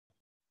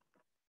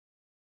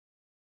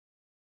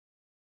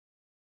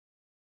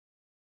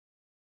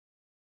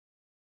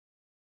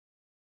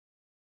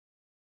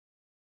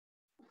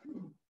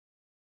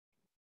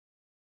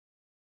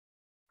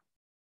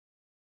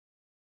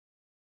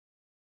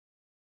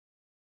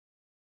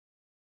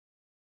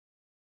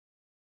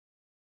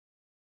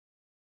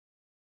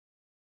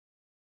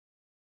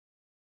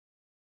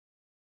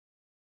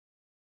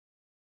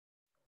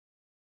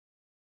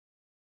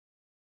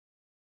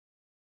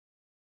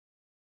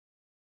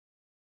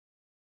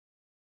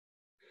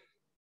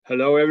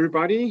Hello,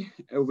 everybody.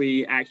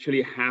 We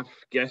actually have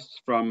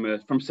guests from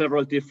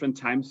several different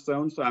time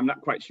zones, so I'm not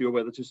quite sure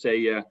whether to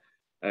say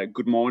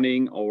good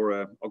morning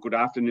or good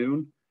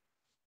afternoon.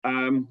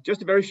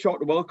 Just a very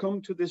short welcome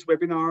to this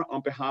webinar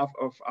on behalf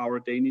of our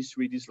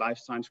Danish-Swedish Life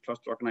Science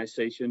Cluster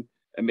Organization,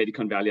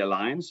 Medicon Valley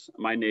Alliance.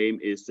 My name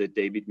is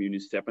David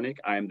Muniz-Stepanek.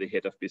 I am the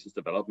Head of Business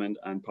Development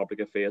and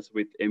Public Affairs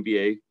with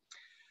MVA.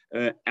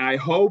 I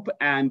hope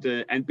and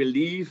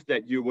believe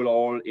that you will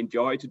all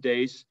enjoy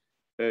today's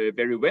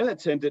very well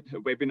attended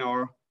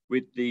webinar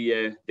with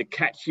the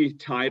catchy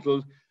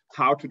title,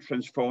 How to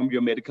Transform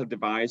Your Medical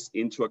Device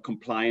into a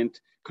Compliant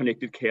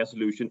Connected Care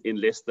Solution in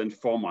Less Than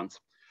 4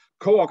 Months,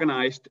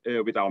 co-organized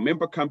with our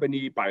member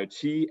company,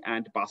 BioT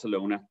and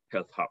Barcelona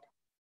Health Hub.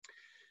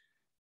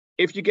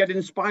 If you get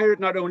inspired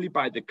not only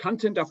by the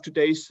content of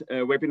today's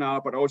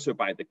webinar, but also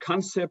by the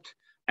concept,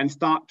 and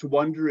start to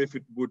wonder if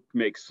it would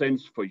make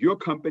sense for your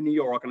company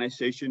or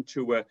organization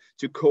to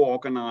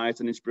co-organize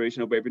an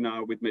inspirational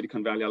webinar with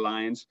Medicon Valley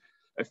Alliance,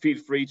 feel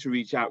free to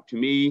reach out to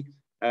me.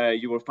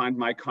 You will find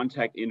my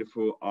contact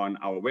info on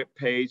our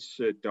webpage,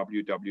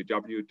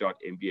 www.mva.org,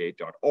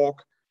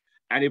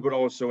 and it will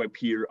also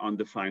appear on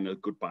the final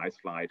goodbye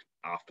slide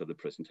after the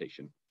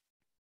presentation.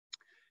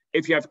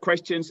 If you have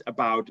questions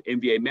about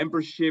MVA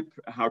membership,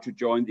 how to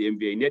join the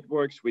MVA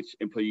networks, which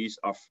employees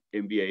of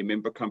MVA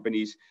member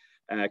companies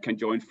can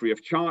join free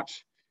of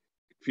charge,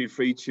 feel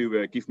free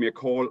to give me a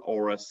call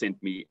or send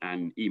me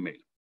an email.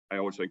 I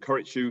also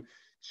encourage you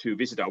to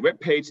visit our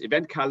webpage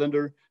event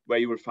calendar, where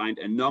you will find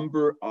a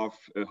number of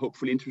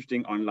hopefully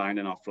interesting online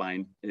and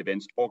offline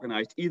events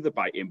organized either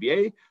by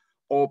MVA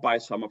or by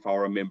some of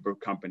our member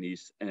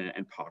companies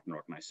and partner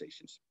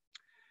organizations.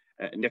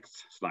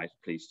 Next slide,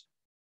 please.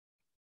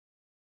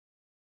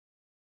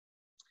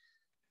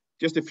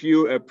 Just a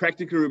few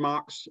practical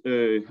remarks,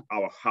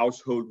 our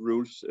household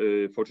rules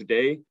for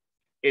today.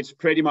 It's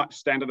pretty much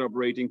standard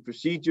operating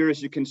procedure.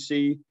 As you can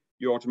see,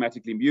 you're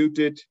automatically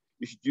muted.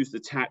 You should use the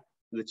chat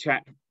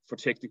for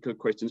technical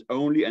questions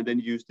only, and then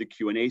use the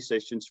Q&A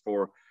sessions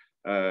for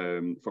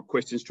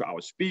questions to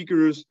our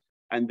speakers,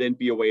 and then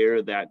be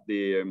aware that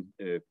the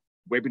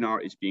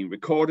webinar is being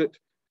recorded.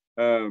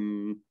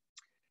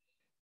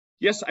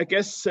 Yes, I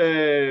guess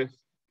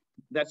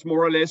that's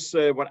more or less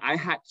what I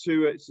had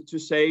to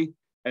say.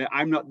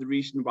 I'm not the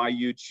reason why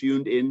you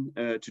tuned in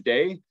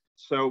today.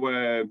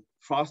 So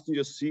fasten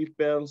your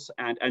seatbelts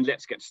and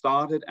let's get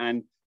started.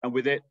 And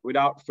with it,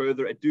 without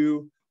further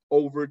ado,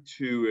 over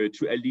to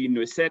Aline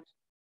Noisette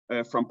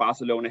from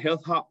Barcelona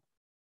Health Hub,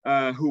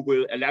 who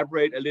will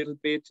elaborate a little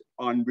bit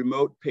on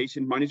remote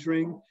patient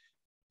monitoring,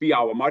 be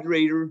our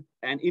moderator,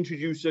 and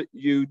introduce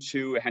you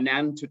to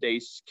Hanan,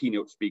 today's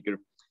keynote speaker.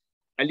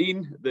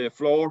 Aline, the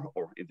floor,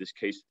 or in this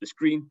case, the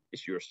screen,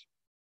 is yours.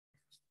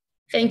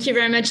 Thank you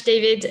very much,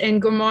 David, and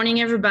good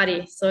morning,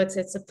 everybody. So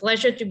it's a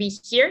pleasure to be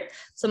here.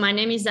 So my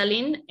name is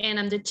Aline, and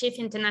I'm the Chief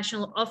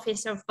International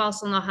Officer of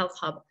Barcelona Health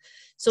Hub.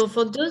 So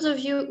for those of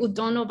you who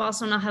don't know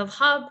Barcelona Health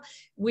Hub,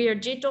 we are a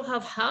digital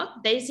health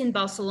hub based in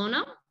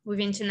Barcelona with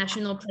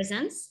international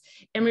presence,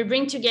 and we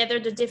bring together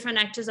the different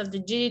actors of the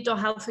digital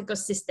health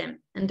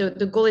ecosystem. And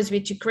the goal is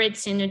really to create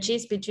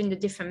synergies between the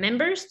different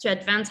members to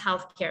advance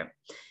healthcare.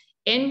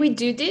 And we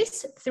do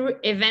this through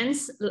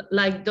events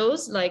like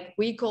those, like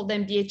we call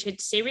them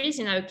BHHSeries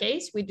in our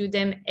case. We do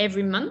them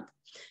every month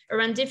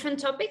around different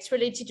topics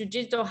related to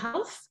digital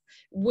health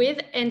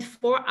with and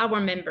for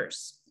our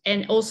members,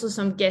 and also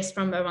some guests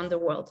from around the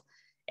world.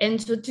 And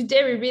so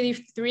today we're really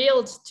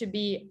thrilled to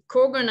be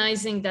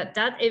co-organizing that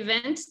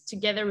event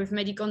together with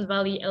Medicon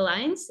Valley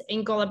Alliance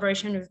in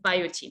collaboration with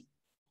BioT.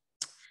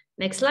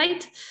 Next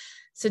slide.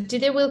 So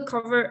today we'll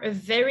cover a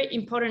very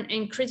important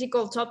and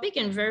critical topic,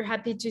 and very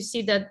happy to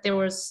see that there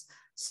was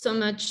so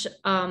much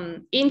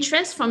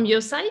interest from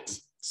your side.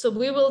 So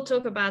we will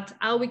talk about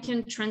how we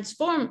can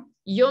transform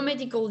your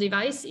medical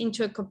device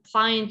into a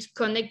compliant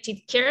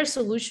connected care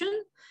solution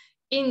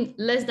in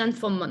less than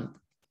 4 months.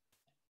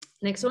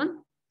 Next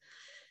one.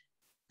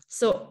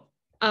 So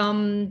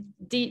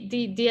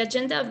the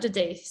agenda of the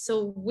day.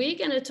 So we're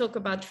going to talk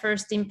about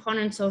first the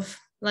importance of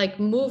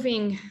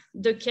moving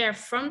the care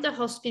from the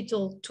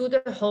hospital to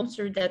the home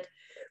through that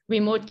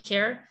remote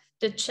care,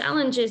 the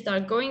challenges that are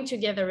going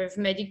together with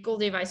medical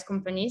device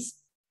companies.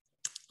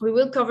 We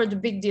will cover the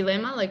big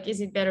dilemma, like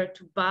is it better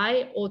to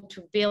buy or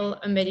to build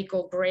a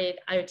medical grade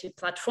IoT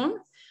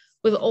platform?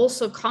 We'll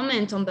also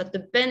comment on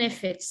the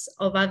benefits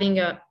of having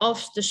an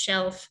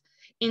off-the-shelf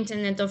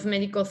Internet of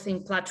Medical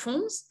Things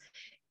platforms.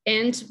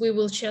 And we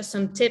will share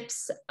some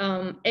tips,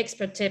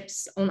 expert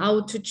tips on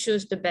how to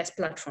choose the best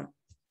platform.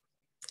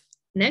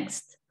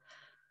 Next.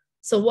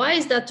 So why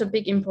is that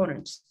topic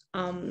important?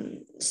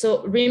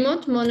 So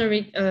remote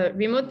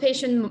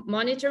patient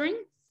monitoring,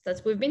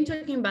 that we've been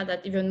talking about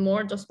that even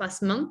more those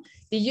past months.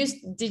 They use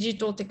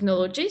digital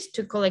technologies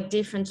to collect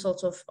different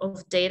sorts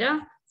of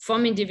data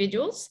from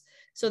individuals.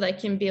 So that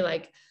can be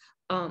like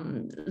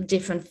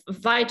different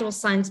vital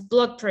signs,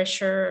 blood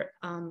pressure,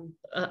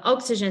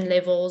 oxygen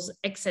levels,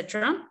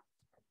 etc.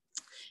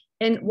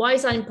 And why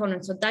is that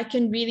important? So that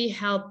can really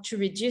help to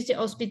reduce the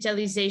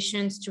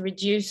hospitalizations, to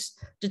reduce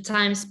the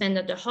time spent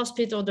at the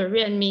hospital, the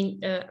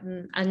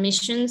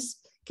admissions,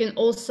 can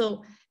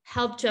also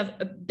help to have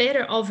a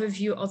better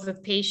overview of a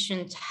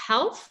patient's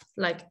health,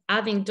 like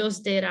having those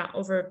data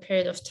over a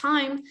period of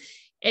time.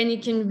 And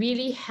it can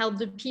really help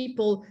the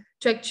people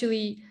to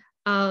actually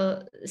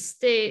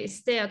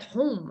stay at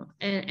home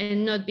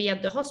and not be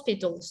at the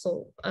hospital.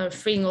 So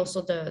freeing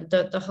also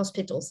the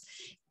hospitals.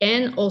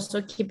 And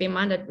also keep in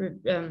mind that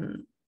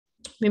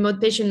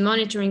remote patient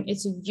monitoring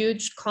is a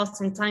huge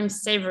cost and time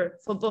saver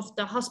for both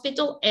the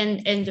hospital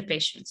and the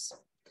patients.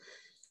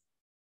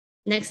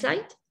 Next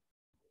slide.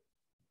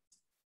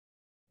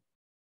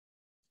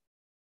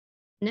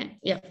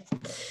 Yeah,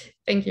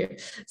 thank you.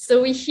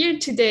 So we're here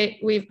today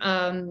with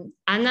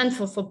Anand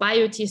for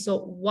BioT. So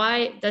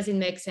why does it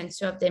make sense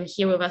to have them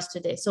here with us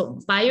today? So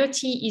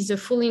BioT is a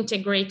fully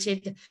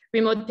integrated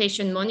remote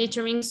patient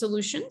monitoring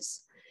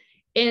solutions.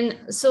 And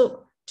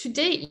so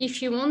today,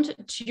 if you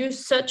want to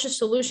use such a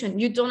solution,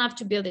 you don't have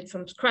to build it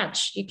from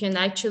scratch. You can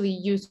actually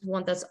use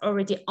one that's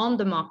already on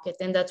the market,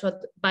 and that's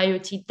what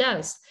BioT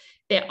does.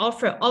 They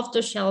offer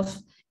off-the-shelf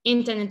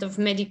Internet of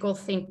Medical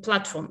Things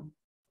platform.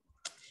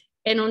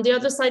 And on the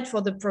other side, for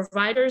the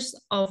providers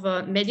of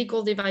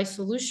medical device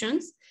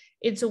solutions,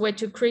 it's a way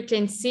to quickly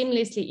and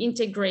seamlessly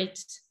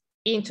integrate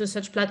into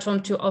such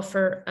platform to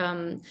offer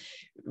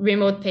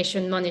remote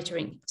patient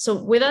monitoring.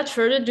 So without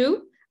further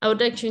ado, I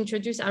would like to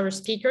introduce our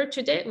speaker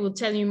today. We'll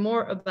tell you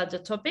more about the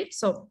topic.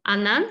 So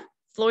Anand,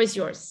 floor is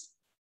yours.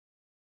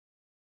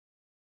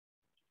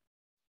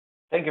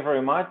 Thank you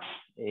very much.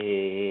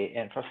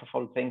 And first of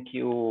all, thank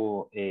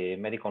you,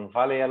 Medicon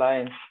Valley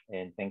Alliance,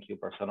 and thank you,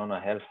 Barcelona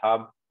Health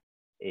Hub,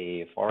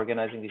 for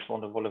organizing this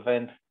wonderful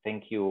event.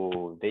 Thank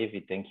you,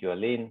 David. Thank you,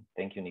 Aline.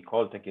 Thank you,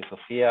 Nicole. Thank you,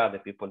 Sophia, the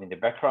people in the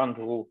background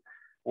who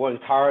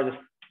worked hard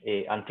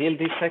until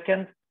this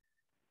second.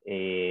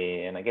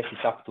 And I guess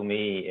it's up to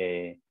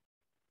me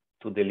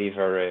to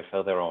deliver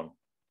further on.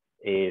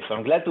 So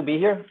I'm glad to be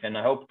here, and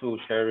I hope to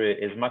share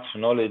as much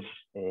knowledge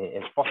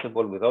as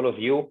possible with all of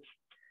you.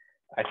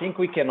 I think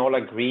we can all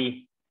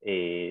agree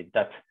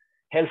that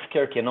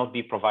healthcare cannot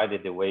be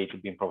provided the way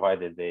it's been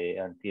provided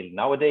until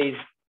nowadays.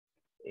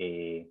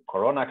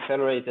 Corona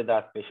accelerated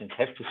that. Patients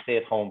have to stay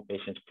at home.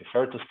 Patients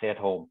prefer to stay at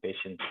home.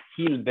 Patients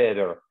heal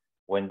better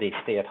when they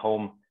stay at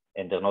home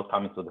and they're not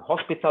coming to the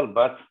hospital.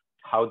 But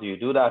how do you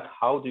do that?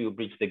 How do you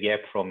bridge the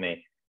gap from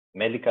a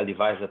medical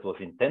device that was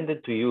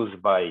intended to use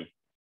by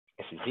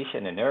a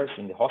physician, a nurse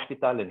in the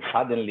hospital, and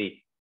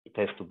suddenly it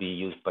has to be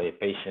used by a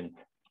patient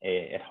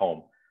at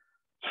home?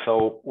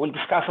 So we'll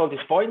discuss all these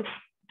points.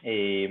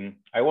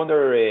 I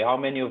wonder how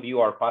many of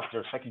you are past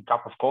their second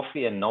cup of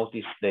coffee and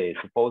noticed the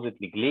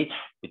supposedly glitch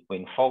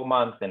between 4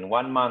 months and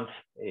 1 month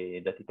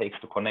that it takes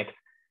to connect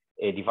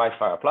a device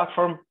via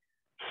platform.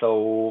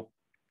 So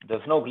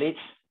there's no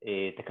glitch.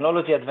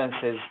 Technology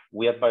advances.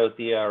 We at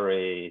BioT are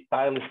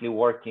tirelessly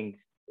working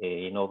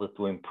in order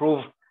to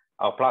improve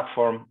our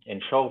platform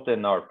and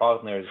shorten our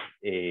partners'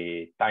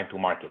 time to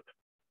market,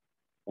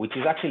 which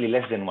is actually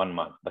less than 1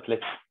 month. But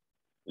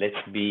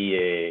let's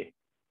be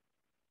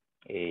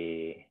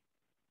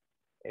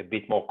a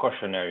bit more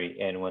cautionary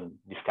and when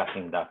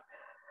discussing that.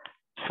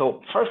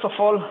 So first of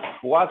all,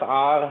 what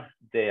are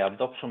the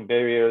adoption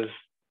barriers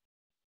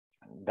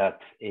that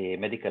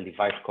medical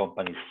device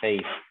companies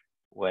face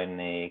when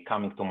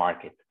coming to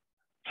market?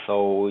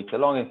 So it's a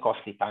long and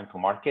costly time to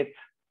market.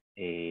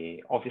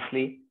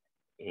 Obviously,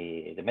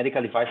 the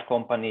medical device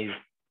companies,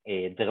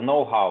 their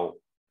know-how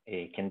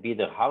can be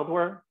their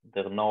hardware,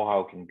 their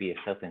know-how can be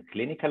a certain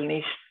clinical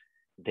niche,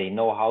 they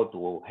know how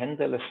to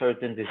handle a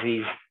certain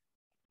disease,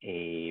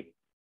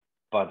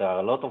 but there are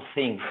a lot of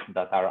things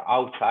that are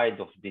outside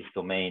of this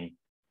domain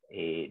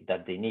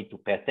that they need to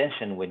pay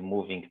attention when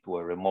moving to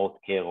a remote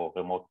care or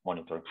remote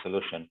monitoring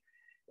solution.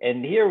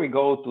 And here we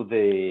go to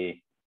the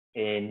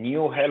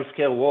new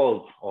healthcare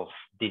world of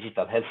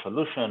digital health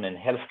solution and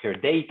healthcare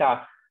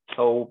data.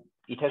 So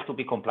it has to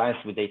be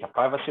compliant with data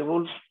privacy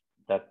rules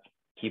that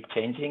keep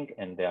changing,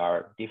 and they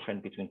are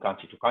different between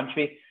country to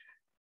country.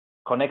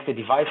 Connected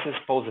devices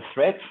pose a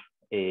threat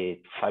to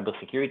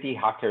cybersecurity.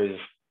 Hackers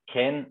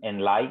can and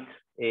like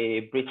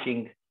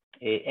breaching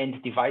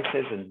end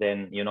devices, and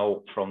then, you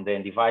know, from the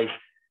end device,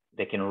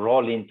 they can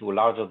roll into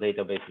larger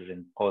databases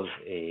and cause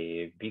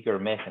a bigger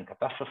mess and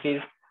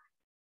catastrophes.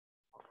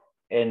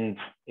 And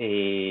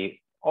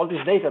all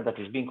this data that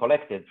is being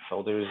collected,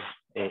 so there's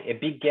a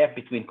big gap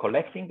between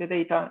collecting the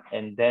data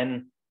and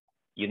then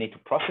you need to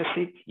process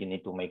it, you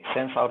need to make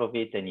sense out of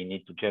it, and you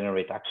need to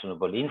generate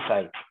actionable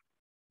insights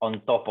on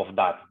top of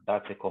that.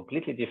 That's a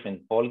completely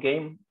different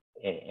ballgame,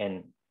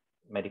 and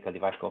medical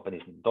device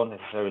companies don't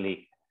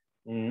necessarily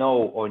know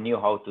or knew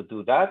how to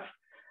do that.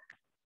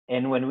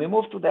 And when we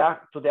move to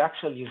the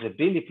actual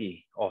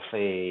usability of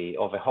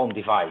a home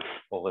device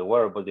or a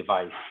wearable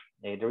device,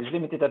 there is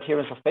limited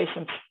adherence of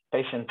patients.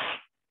 Patients,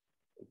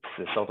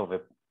 it's a sort of a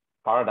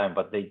paradigm,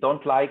 but they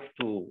don't like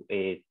to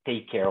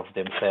take care of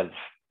themselves.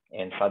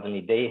 And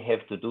suddenly they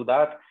have to do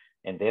that,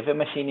 and they have a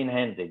machine in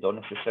hand. They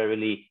don't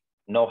necessarily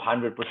know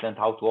 100%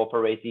 how to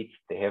operate it.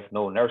 They have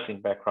no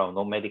nursing background,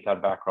 no medical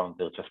background.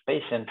 They're just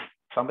patients.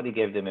 Somebody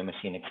gave them a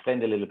machine,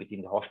 explained a little bit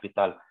in the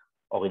hospital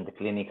or in the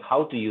clinic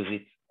how to use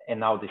it. And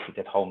now they sit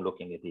at home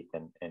looking at it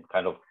and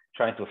kind of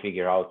trying to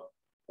figure out,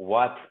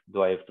 what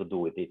do I have to do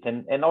with it?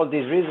 And all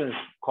these reasons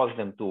cause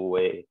them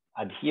to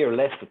adhere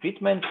less to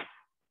treatment,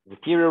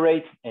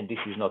 deteriorate, and this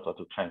is not what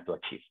we're trying to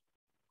achieve.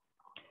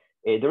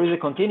 There is a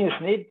continuous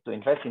need to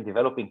invest in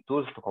developing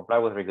tools to comply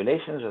with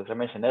regulations. As I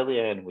mentioned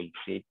earlier, and we'll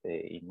see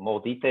it in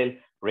more detail,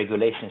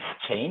 regulations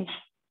change.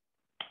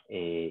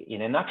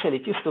 In a nutshell,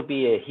 it used to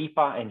be a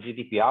HIPAA and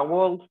GDPR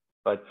world,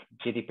 but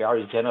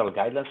GDPR is general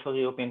guidelines for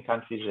European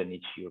countries, and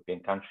each European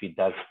country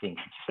does things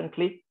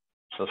differently.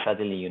 So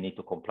suddenly you need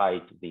to comply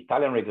to the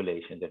Italian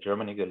regulation, the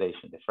German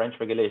regulation, the French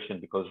regulation,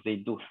 because they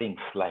do things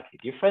slightly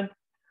different.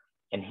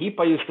 And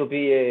HIPAA used to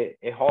be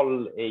a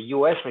whole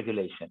US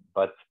regulation,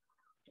 but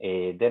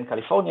then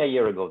California a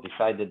year ago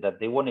decided that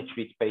they want to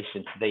treat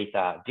patients'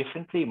 data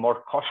differently,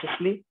 more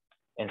cautiously.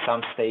 And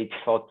some states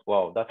thought,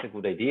 well, that's a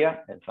good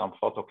idea. And some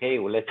thought, okay,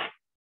 well, let's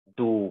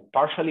do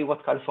partially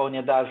what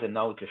California does. And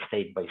now it's a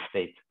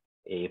state-by-state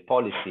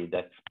policy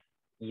that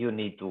you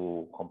need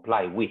to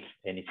comply with,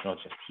 and it's not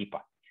just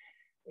HIPAA.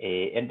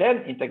 And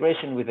then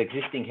integration with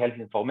existing health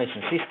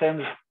information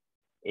systems.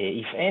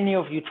 If any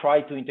of you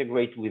try to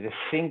integrate with a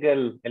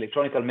single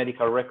electronic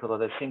medical record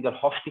at a single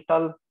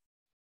hospital,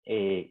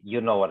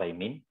 you know what I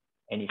mean.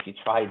 And if you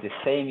try the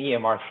same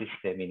EMR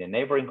system in a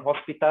neighboring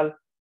hospital,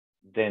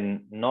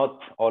 then not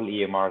all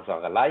EMRs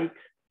are alike.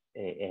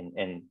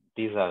 And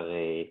these are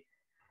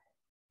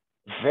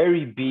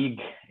very big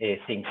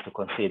things to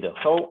consider.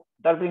 So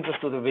that brings us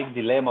to the big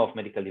dilemma of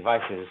medical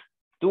devices.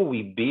 Do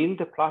we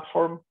build a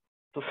platform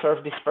to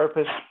serve this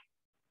purpose,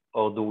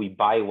 or do we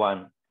buy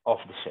one off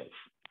the shelf?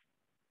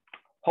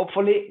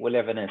 Hopefully, we'll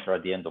have an answer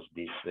at the end of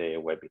this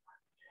webinar.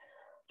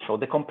 So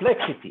the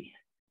complexity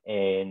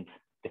and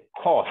the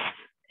cost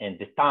and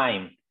the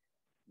time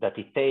that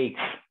it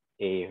takes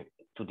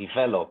to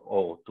develop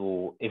or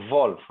to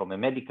evolve from a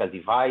medical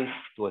device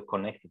to a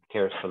connected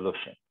care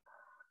solution.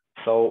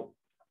 So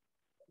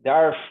there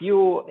are a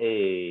few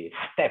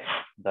steps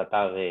that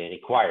are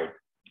required.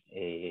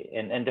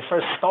 And the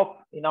first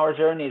stop in our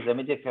journey is a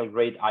medical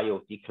grade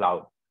IoT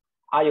cloud.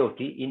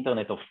 IoT,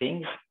 Internet of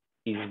Things,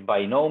 is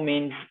by no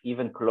means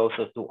even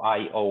closer to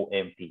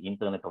IOMT,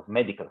 Internet of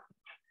Medical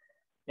Things.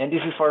 And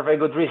this is for a very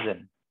good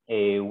reason.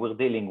 We're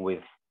dealing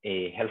with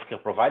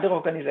healthcare provider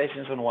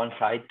organizations on one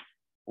side.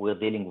 We're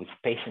dealing with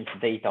patients'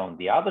 data on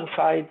the other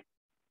side.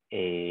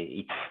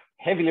 It's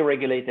heavily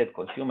regulated.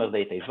 Consumer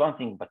data is one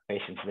thing, but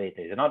patients'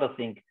 data is another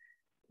thing.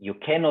 You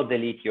cannot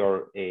delete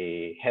your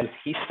health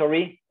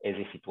history as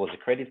if it was a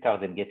credit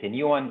card and get a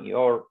new one.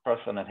 Your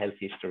personal health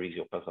history is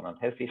your personal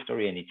health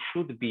history, and it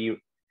should be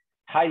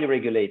highly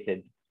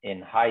regulated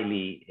and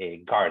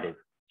highly guarded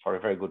for a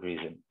very good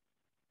reason.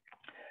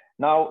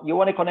 Now, you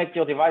want to connect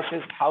your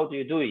devices. How do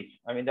you do it?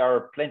 I mean, there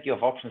are plenty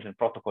of options and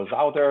protocols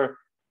out there.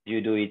 Do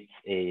you do it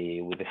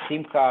with a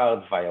SIM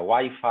card, via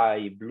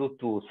Wi-Fi,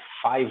 Bluetooth,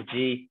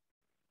 5G?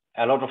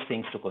 A lot of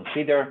things to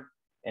consider.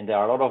 And there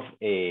are a lot of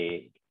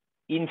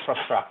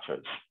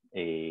infrastructures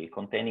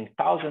containing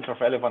thousands of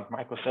relevant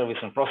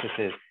microservices and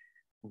processes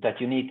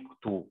that you need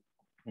to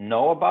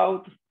know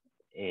about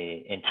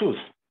and choose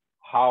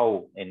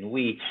how and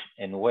which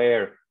and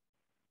where.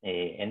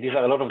 And these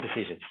are a lot of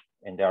decisions,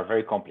 and they are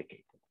very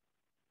complicated.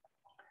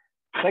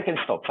 Second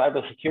stop,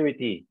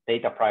 cybersecurity,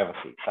 data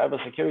privacy.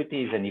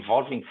 Cybersecurity is an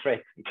evolving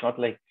threat. It's not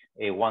like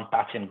a one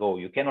touch and go.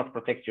 You cannot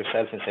protect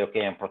yourself and say,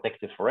 okay, I'm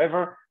protected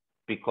forever,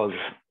 because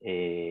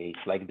it's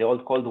like the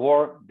old Cold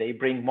War. They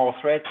bring more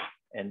threats,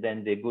 and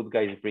then the good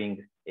guys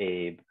bring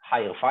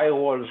higher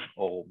firewalls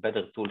or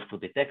better tools to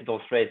detect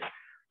those threats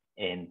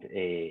and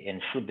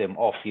shoot them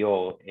off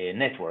your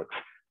networks.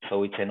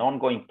 So it's an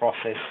ongoing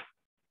process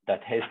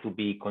that has to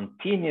be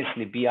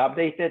continuously be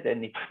updated,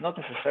 and it's not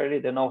necessarily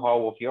the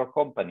know-how of your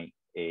company,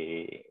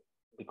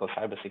 because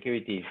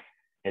cybersecurity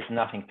has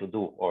nothing to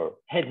do, or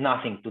had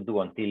nothing to do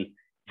until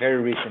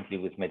very recently,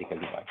 with medical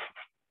devices.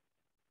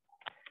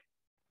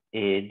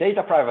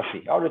 Data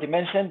privacy, I already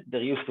mentioned,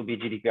 there used to be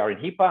GDPR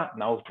and HIPAA.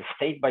 Now it's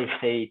state by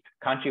state,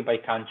 country by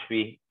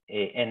country.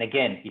 And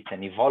again, it's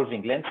an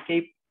evolving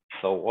landscape.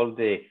 So all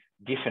the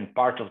different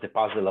parts of the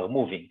puzzle are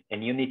moving,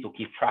 and you need to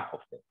keep track of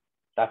them.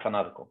 That's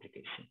another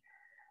complication.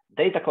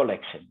 Data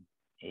collection.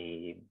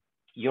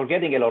 You're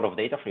getting a lot of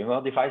data from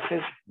your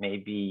devices.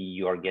 Maybe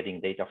you are getting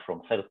data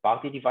from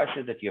third-party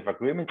devices that you have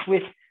agreements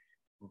with.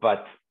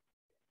 But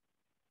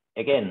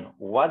again,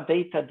 what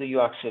data do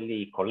you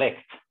actually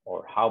collect,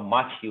 or how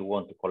much you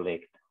want to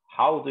collect?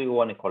 How do you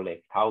want to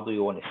collect? How do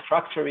you want to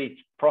structure it,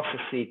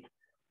 process it,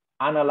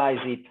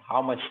 analyze it?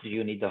 How much do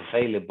you need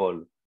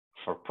available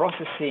for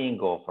processing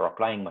or for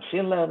applying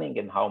machine learning,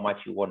 and how much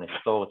you want to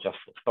store just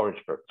for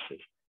storage purposes?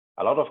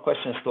 A lot of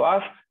questions to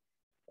ask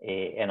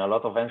and a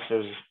lot of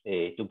answers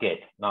to get.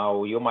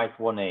 Now, you might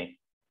want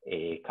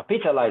to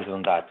capitalize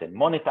on that and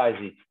monetize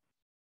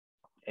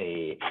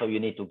it. So you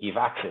need to give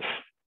access.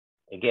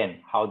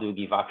 Again, how do you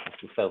give access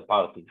to third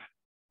parties?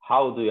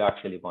 How do you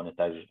actually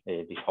monetize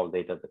this whole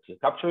data that you're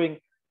capturing?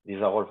 These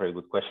are all very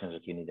good questions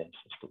that you need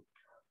answers to.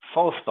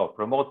 Full stop,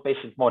 remote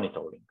patient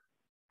monitoring.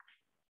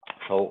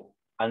 So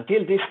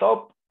until this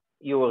stop,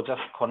 you were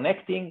just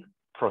connecting,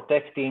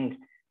 protecting,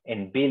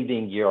 and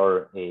building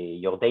your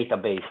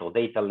database or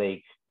data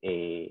lake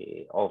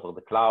over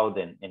the cloud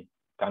and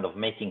kind of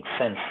making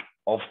sense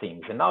of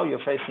things. And now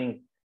you're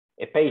facing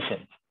a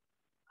patient.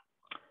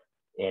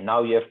 And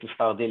now you have to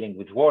start dealing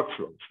with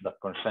workflows that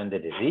concern the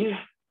disease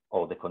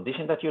or the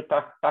condition that you're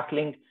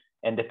tackling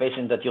and the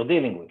patient that you're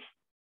dealing with.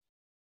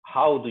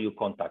 How do you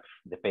contact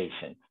the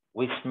patient?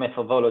 Which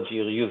methodology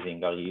you're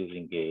using? Are you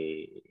using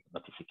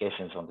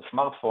notifications on the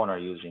smartphone? Are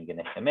you using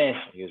an SMS?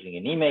 Are you using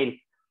an email?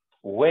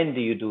 When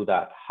do you do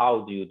that?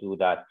 How do you do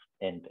that?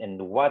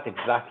 And what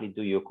exactly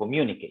do you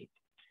communicate?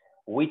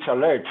 Which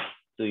alerts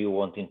do you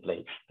want in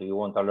place? Do you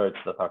want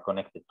alerts that are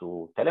connected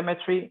to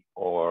telemetry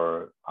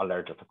or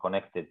alerts that are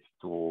connected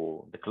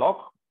to the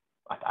clock?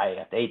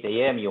 At 8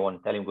 a.m., you want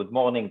to tell him good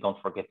morning,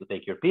 don't forget to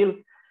take your pill.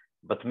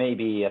 But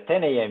maybe at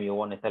 10 a.m., you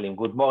want to tell him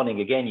good morning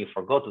again, you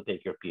forgot to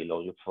take your pill,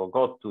 or you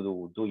forgot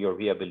to do your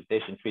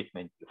rehabilitation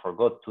treatment, you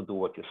forgot to do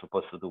what you're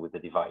supposed to do with the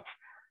device.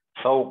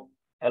 So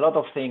a lot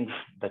of things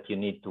that you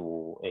need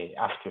to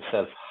ask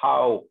yourself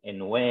how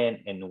and when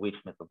and which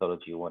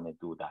methodology you want to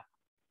do that.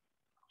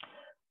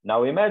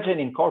 Now imagine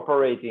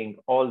incorporating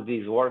all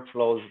these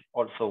workflows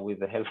also with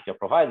the healthcare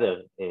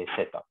provider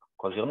setup,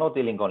 because you're not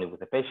dealing only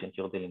with the patient,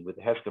 you're dealing with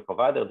the healthcare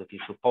provider that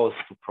is supposed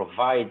to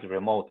provide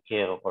remote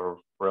care or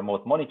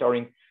remote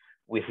monitoring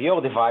with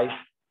your device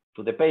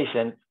to the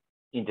patient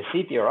in the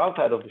city or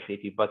outside of the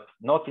city, but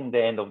not in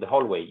the end of the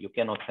hallway. You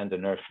cannot send a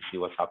nurse to see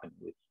what's happening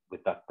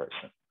with that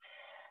person.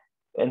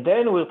 And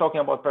then we're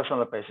talking about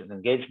personal patient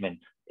engagement.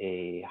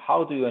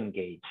 How do you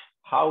engage?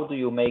 How do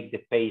you make the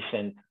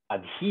patient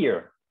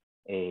adhere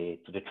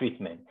to the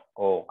treatment?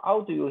 Or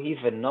how do you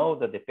even know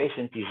that the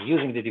patient is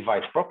using the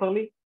device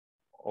properly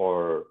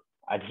or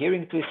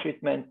adhering to his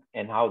treatment?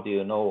 And how do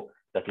you know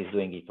that he's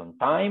doing it on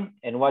time?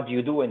 And what do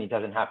you do when it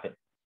doesn't happen?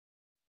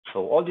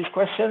 So all these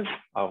questions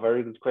are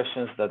very good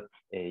questions that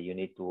you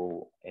need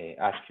to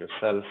ask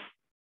yourself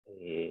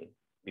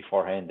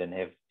beforehand and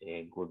have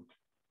good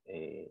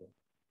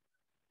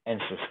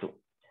answers to.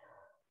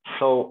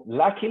 So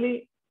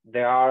luckily,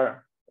 there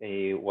are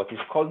what is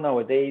called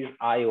nowadays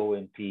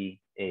IOMP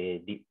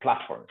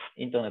platforms,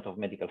 Internet of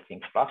Medical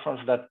Things platforms,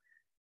 that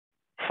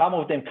some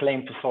of them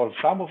claim to solve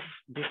some of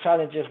these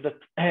challenges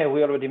that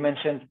we already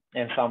mentioned,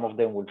 and some of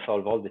them will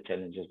solve all the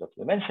challenges that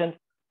we mentioned.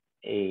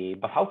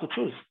 But how to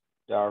choose?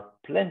 There are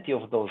plenty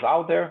of those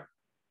out there,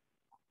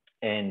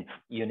 and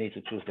you need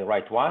to choose the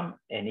right one.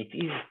 And it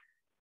is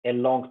a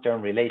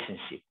long-term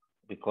relationship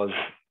because,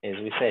 as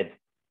we said,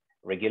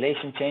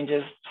 regulation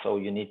changes. So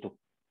you need to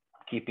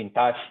keep in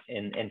touch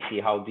and see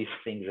how these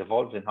things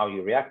evolve and how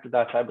you react to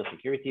that.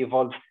 Cybersecurity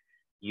evolves.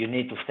 You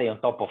need to stay on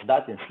top of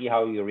that and see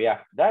how you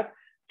react to that.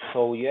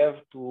 So you have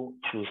to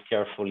choose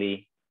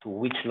carefully to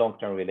which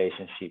long-term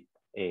relationship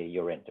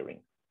you're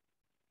entering.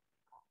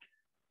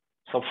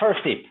 So first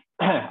tip,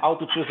 how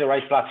to choose the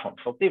right platform.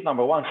 So tip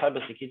number one,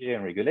 cybersecurity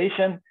and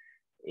regulation.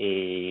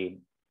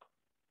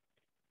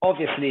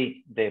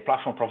 Obviously, the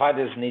platform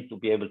providers need to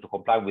be able to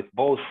comply with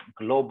both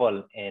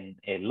global and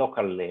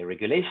local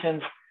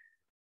regulations.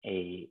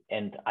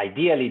 And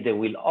ideally, they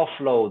will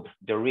offload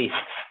the risks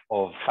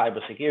of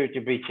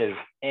cybersecurity breaches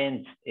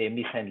and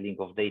mishandling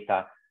of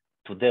data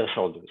to their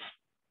shoulders.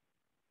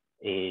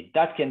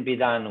 That can be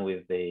done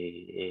with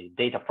the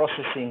data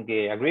processing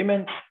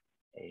agreements.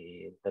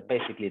 That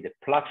basically the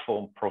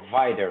platform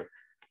provider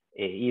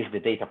is the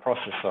data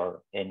processor,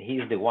 and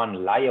he's the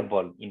one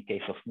liable in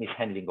case of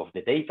mishandling of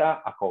the data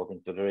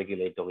according to the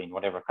regulator in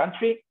whatever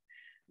country.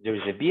 There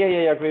is a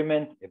BAA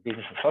agreement, a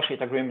business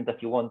associate agreement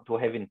that you want to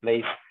have in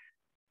place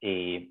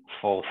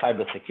for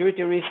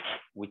cybersecurity risks,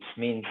 which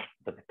means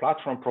that the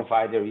platform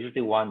provider is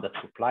the one that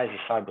supplies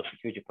the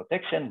cybersecurity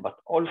protection, but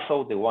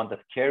also the one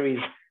that carries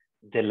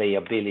the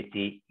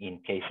liability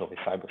in case of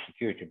a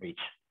cybersecurity breach.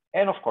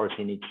 And of course,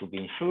 he needs to be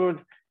insured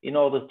in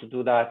order to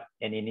do that,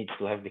 and he needs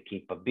to have the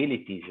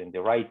capabilities and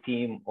the right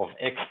team of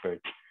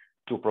experts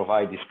to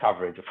provide this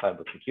coverage of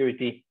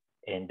cybersecurity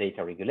and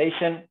data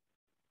regulation.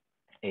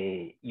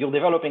 You're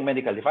developing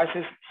medical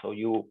devices, so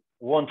you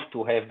want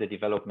to have the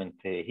development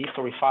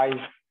history files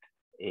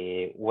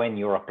when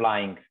you're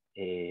applying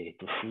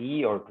to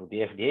CE or to the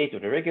FDA, to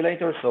the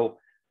regulator. So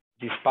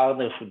these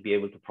partners should be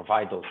able to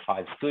provide those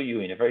files to you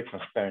in a very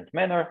transparent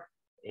manner.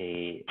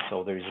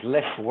 So there is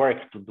less work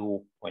to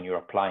do when you're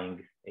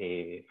applying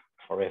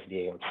for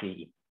FDA or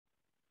CE.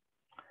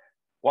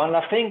 One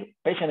last thing,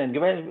 patient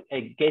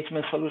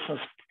engagement solutions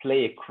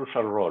play a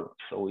crucial role.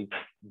 So it's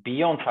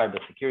beyond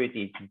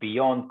cybersecurity, it's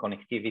beyond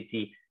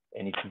connectivity,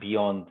 and it's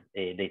beyond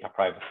data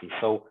privacy.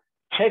 So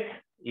check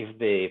if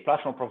the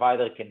platform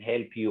provider can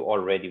help you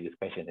already with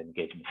patient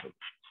engagement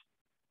solutions.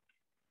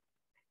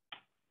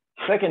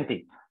 Second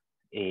tip,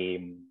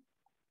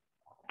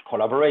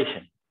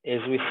 collaboration.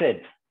 As we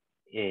said,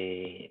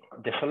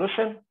 the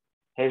solution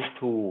has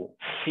to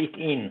fit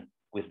in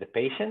with the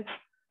patient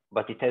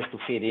but it has to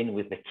fit in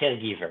with the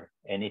caregiver,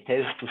 and it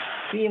has to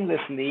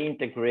seamlessly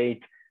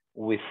integrate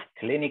with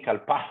clinical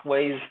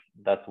pathways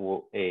that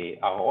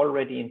are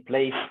already in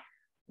place,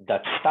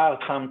 that start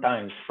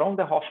sometimes from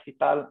the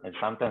hospital and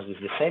sometimes with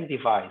the same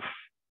device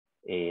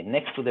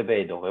next to the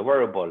bed or a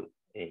wearable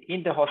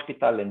in the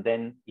hospital, and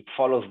then it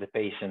follows the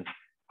patient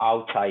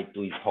outside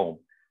to his home.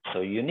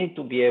 So you need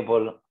to be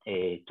able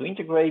to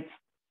integrate,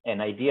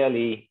 and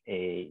ideally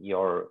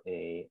your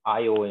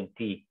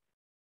IoT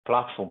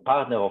platform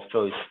partner of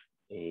choice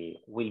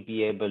will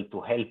be able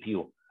to help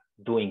you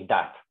doing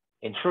that,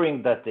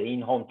 ensuring that the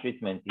in-home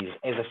treatment is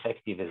as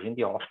effective as in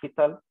the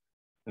hospital,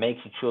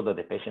 making sure that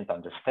the patient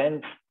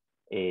understands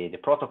the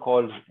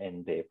protocols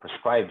and the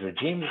prescribed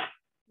regimes.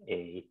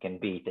 It can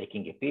be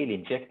taking a pill,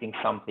 injecting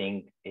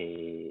something,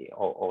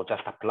 or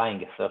just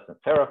applying a certain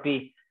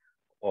therapy,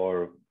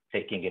 or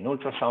taking an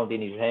ultrasound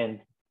in his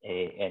hand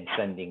and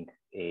sending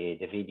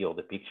the video or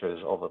the pictures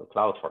over the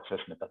cloud for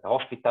assessment at the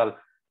hospital.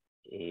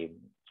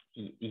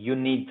 You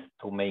need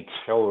to make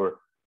sure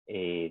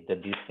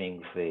that these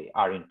things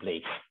are in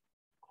place.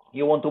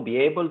 You want to be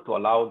able to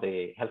allow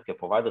the healthcare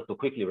provider to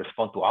quickly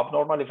respond to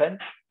abnormal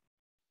events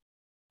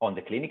on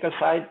the clinical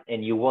side,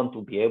 and you want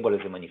to be able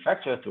as a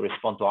manufacturer to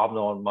respond to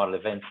abnormal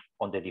events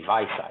on the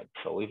device side.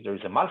 So if there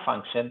is a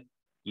malfunction,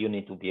 you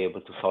need to be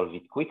able to solve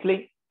it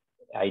quickly,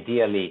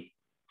 ideally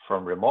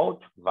from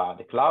remote via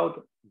the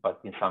cloud, but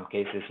in some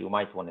cases you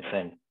might want to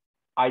send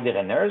either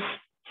a nurse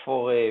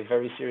for a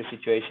very serious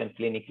situation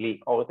clinically,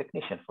 or a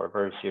technician for a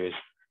very serious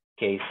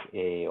case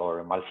or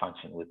a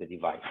malfunction with the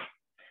device.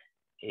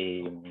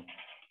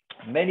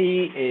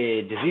 Many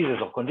diseases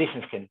or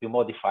conditions can be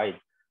modified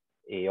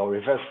or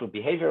reversed through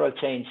behavioral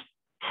change.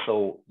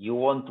 So you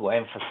want to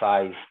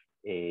emphasize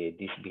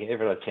this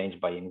behavioral change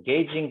by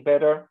engaging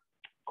better,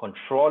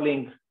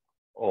 controlling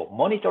or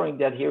monitoring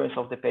the adherence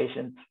of the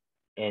patient,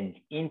 and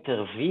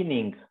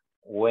intervening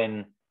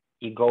when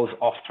he goes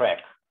off track.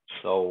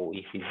 So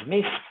if he's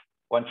missed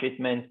one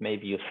treatment,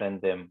 maybe you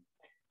send them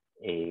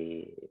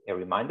a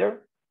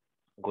reminder.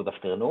 Good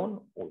afternoon.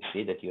 We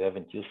see that you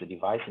haven't used the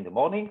device in the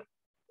morning.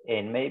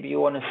 And maybe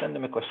you want to send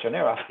them a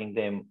questionnaire asking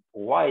them,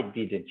 why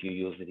didn't you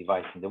use the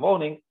device in the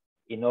morning,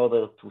 in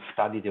order to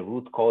study the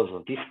root cause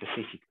of this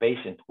specific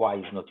patient, why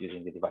he's not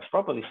using the device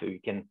properly, so you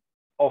can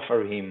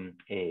offer him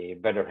a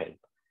better help.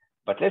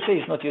 But let's say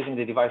he's not using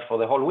the device for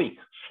the whole week.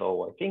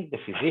 So I think the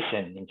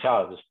physician in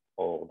charge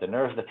or the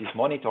nurse that is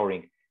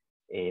monitoring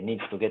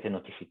needs to get a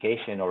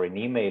notification or an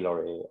email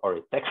or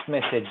a text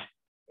message.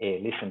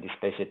 Listen, this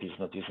patient is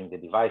not using the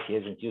device. He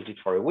hasn't used it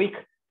for a week.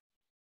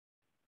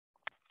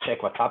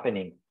 Check what's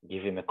happening.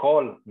 Give him a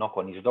call, knock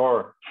on his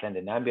door, send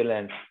an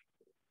ambulance.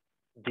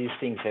 These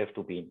things have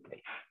to be in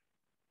place.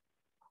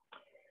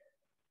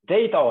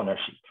 Data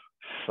ownership.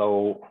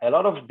 So a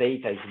lot of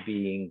data is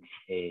being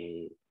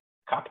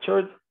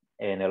captured,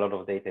 and a lot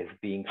of data is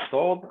being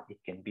stored. It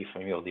can be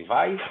from your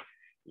device.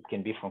 It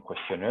can be from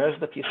questionnaires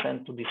that you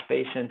send to these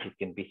patients. It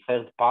can be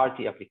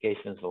third-party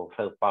applications or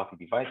third-party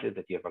devices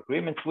that you have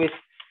agreements with.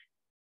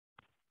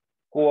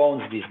 Who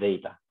owns this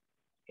data?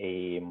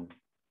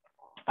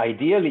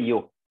 Ideally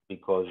you,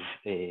 because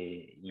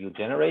you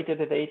generated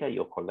the data,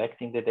 you're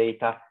collecting the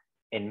data,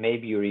 and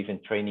maybe you're even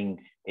training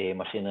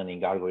machine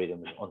learning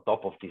algorithms on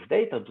top of this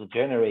data to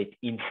generate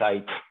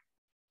insights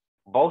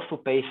both to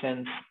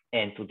patients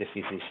and to the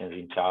physicians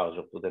in charge,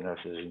 or to the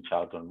nurses in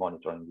charge on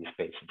monitoring these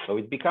patients. So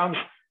it becomes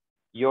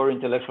your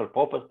intellectual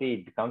property,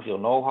 it becomes your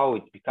know-how,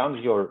 it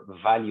becomes your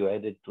value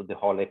added to the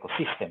whole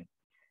ecosystem.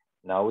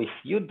 Now, if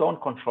you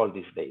don't control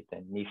this data,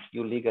 and if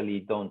you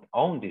legally don't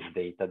own this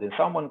data, then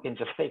someone can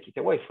just take it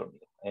away from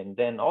you. And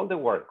then all the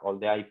work, all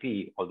the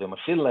IP, all the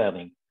machine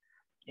learning,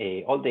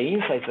 all the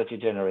insights that you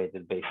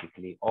generated,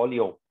 basically, all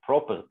your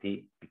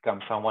property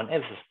becomes someone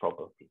else's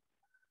property.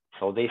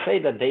 So they say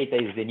that data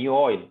is the new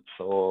oil.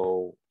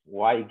 So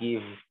why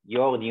give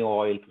your new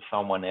oil to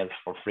someone else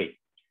for free?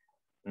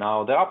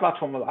 Now, there are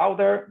platforms out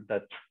there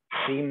that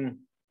seem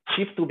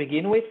cheap to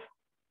begin with,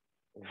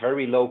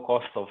 very low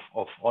cost of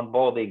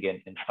onboarding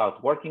and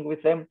start working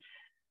with them,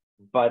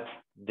 but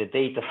the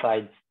data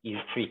side is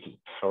tricky.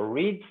 So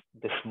read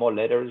the small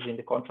letters in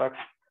the contracts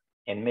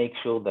and make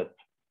sure that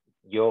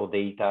your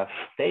data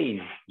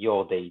stays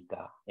your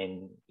data.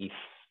 And if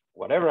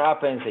whatever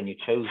happens and you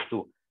chose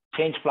to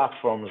change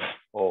platforms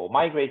or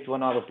migrate to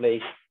another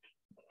place,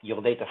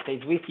 your data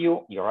stays with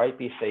you, your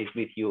IP stays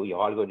with you,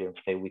 your algorithm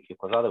stays with you,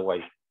 because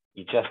otherwise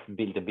you just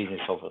build a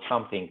business over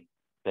something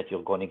that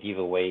you're going to give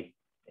away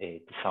to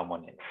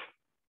someone else.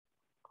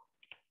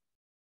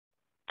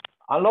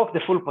 Unlock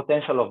the full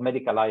potential of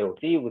medical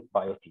IoT with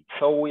BioT.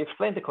 So we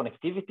explained the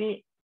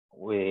connectivity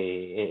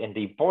and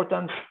the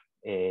importance,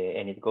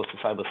 and it goes to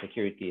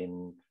cybersecurity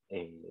and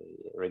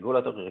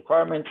regulatory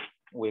requirements.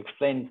 We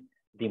explained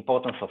the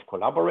importance of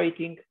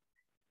collaborating,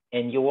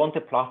 and you want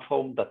a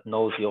platform that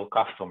knows your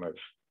customers,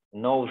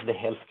 knows the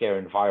healthcare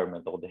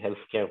environment or the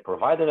healthcare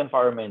provider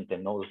environment,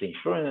 and knows the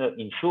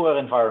insurer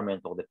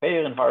environment or the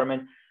payer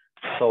environment.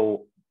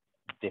 So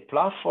the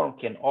platform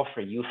can offer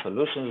you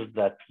solutions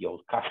that your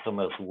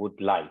customers would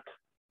like.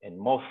 and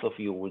most of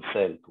you will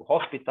sell to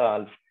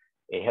hospitals,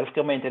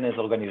 healthcare maintenance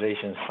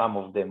organizations, some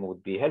of them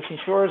would be health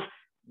insurers.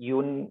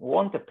 You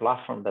want a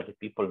platform that the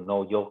people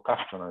know your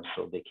customers,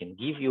 so they can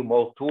give you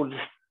more tools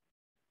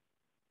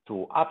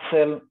to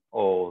upsell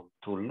or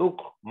to look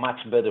much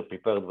better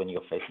prepared when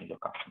you're facing your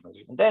customers.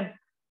 And then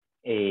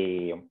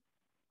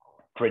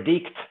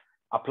predict,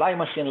 apply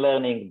machine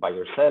learning by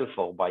yourself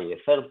or by a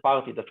third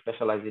party that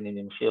specializes in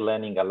machine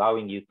learning,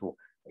 allowing you to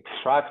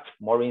extract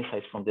more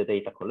insights from the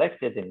data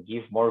collected and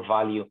give more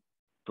value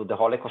to the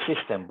whole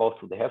ecosystem, both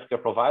to the healthcare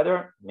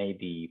provider,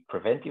 maybe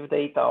preventive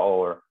data,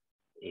 or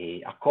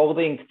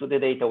according to the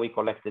data we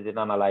collected and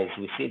analyzed,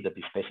 we see that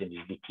this patient is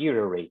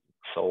deteriorating.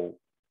 So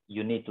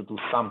you need to do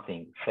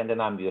something, send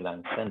an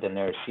ambulance, send a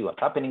nurse, see what's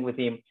happening with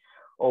him.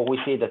 Or we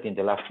see that in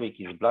the last week,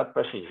 his blood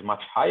pressure is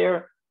much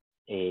higher.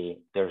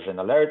 There's an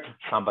alert,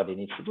 somebody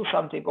needs to do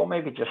something, or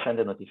maybe just send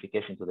a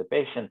notification to the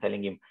patient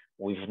telling him,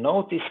 we've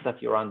noticed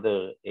that you're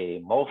under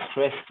more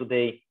stress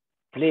today.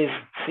 Please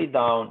sit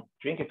down,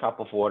 drink a cup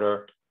of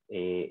water,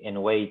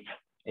 and wait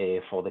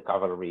for the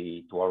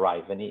cavalry to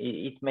arrive. And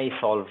it may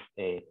solve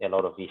a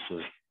lot of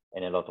issues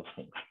and a lot of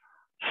things.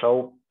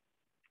 So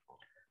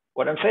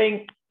what I'm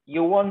saying,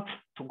 you want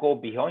to go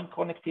beyond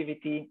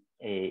connectivity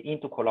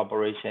into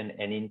collaboration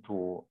and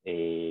into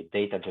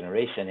data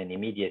generation and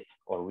immediate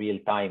or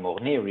real-time or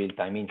near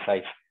real-time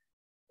insights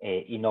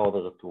in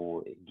order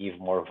to give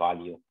more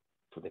value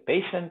to the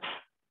patients,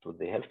 to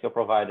the healthcare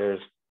providers,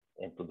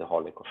 and to the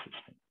whole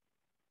ecosystem.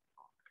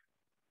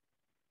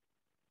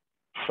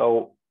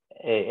 So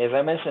as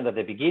I mentioned at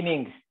the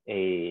beginning,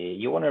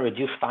 you want to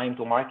reduce time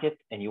to market,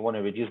 and you want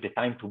to reduce the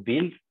time to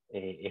build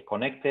a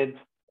connected,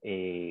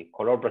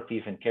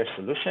 collaborative and care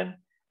solution.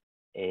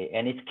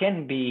 And it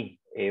can be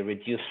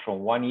reduced from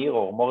 1 year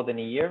or more than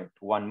a year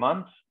to 1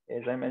 month.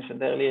 As I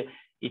mentioned earlier,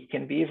 it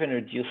can be even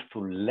reduced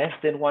to less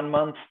than 1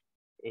 month.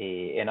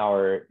 And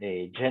our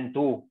Gen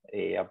 2,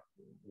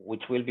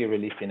 which will be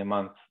released in a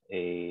month,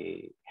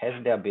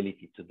 has the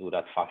ability to do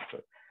that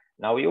faster.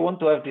 Now, you want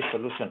to have this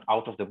solution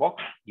out of the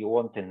box. You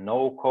want a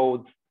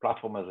no-code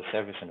platform as a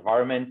service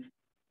environment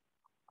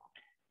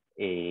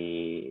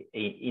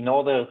in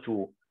order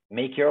to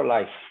make your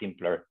life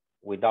simpler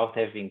without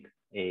having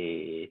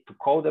to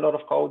code a lot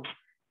of codes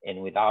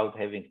and without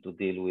having to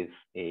deal with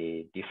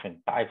different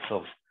types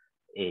of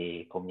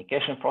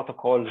communication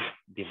protocols,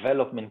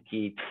 development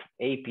kits,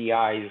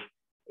 APIs,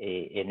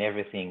 and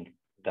everything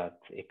that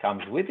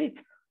comes with it.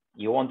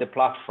 You want a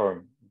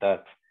platform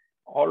that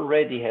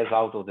already has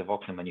out of the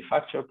box a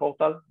manufacturer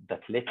portal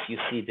that lets you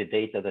see the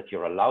data that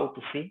you're allowed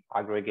to see,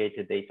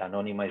 aggregated data,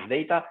 anonymized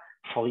data,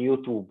 for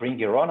you to bring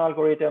your own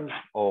algorithms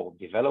or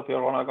develop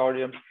your own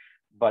algorithms,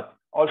 but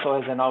also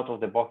has an out of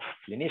the box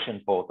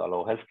clinician portal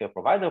or healthcare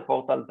provider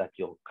portal that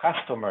your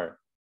customer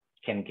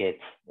can get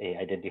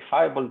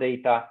identifiable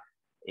data,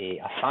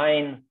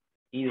 assign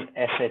his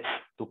assets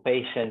to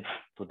patients,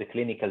 to the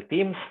clinical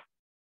teams,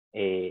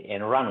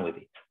 and run with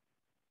it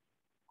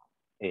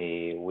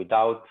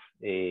without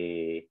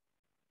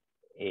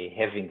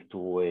having to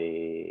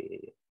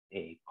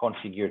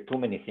configure too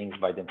many things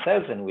by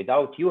themselves and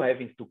without you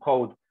having to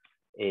code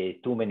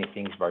too many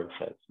things by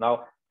yourselves.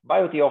 Now,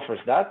 BioT offers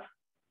that.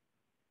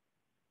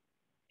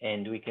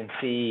 And we can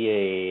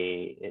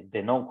see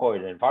the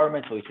non-code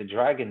environment. So it's a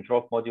drag and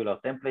drop modular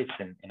templates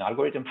and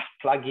algorithms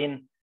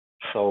plug-in.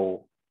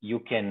 So you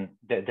can,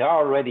 there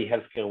are already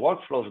healthcare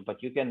workflows,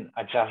 but you can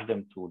adjust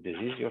them to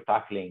disease you're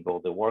tackling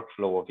or the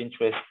workflow of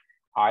interest,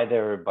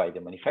 either by the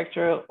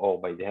manufacturer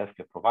or by the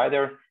healthcare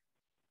provider.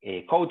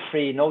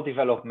 Code-free, no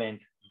development,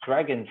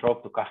 drag and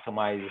drop to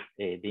customize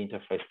the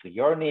interface to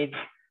your needs.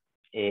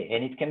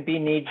 And it can be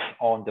needs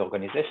on the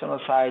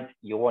organizational side.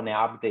 You want to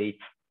update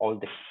all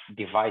the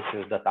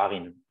devices that are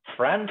in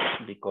France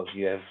because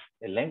you have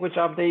a language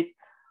update,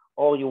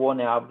 or you want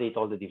to update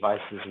all the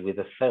devices with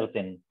a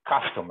certain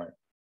customer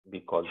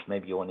because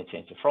maybe you want to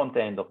change the front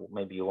end, or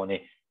maybe you want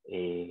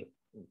to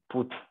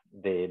put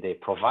the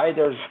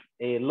provider's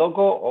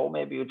logo, or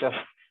maybe you just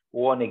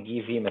want to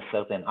give him a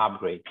certain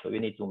upgrade. So you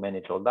need to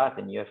manage all that,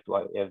 and you have to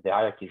have the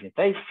hierarchies in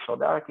place. So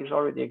the hierarchies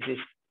already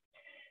exist.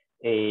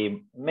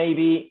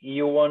 Maybe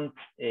you want,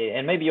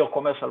 and maybe your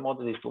commercial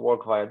model is to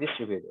work via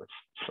distributors.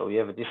 So you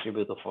have a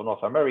distributor for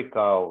North America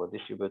or a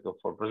distributor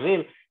for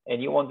Brazil,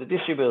 and you want the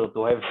distributor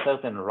to have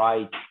certain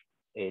rights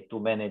to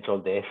manage all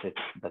the assets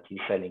that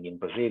he's selling in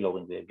Brazil or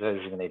in the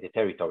designated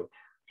territory.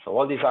 So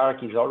all these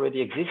hierarchies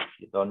already exist.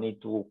 You don't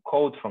need to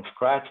code from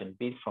scratch and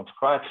build from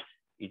scratch.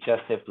 You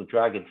just have to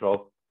drag and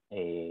drop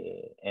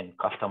and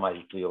customize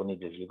it to your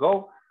needs as you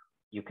go.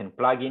 You can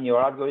plug in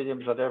your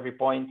algorithms at every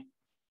point.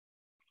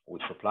 We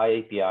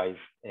supply APIs,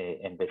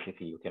 and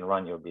basically you can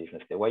run your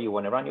business the way you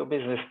want to run your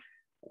business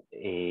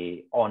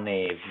on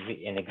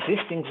an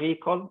existing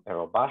vehicle, a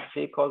robust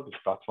vehicle. This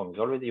platform is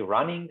already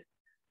running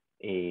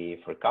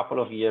for a couple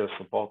of years,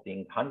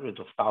 supporting hundreds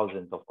of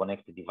thousands of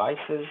connected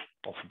devices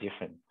of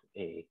different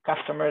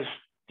customers,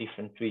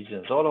 different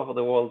regions all over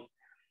the world.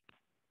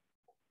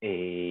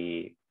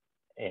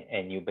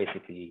 And you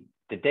basically,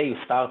 the day you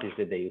start is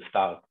the day you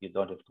start. You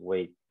don't have to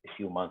wait a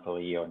few months or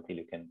a year until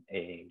you can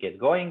get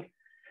going.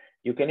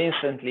 You can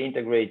instantly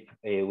integrate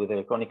with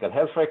electronic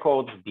health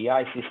records,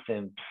 BI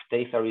systems,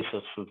 data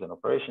research tools, and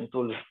operation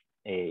tools.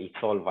 It's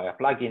all via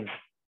plugins.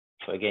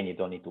 So again, you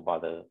don't need to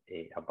bother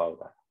about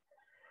that.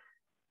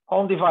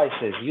 On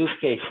devices, use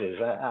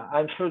cases.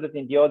 I'm sure that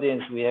in the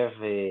audience, we have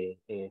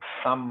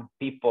some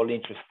people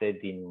interested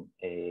in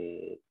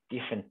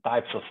different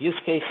types of use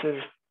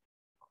cases,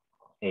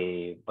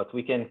 but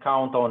we can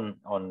count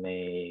on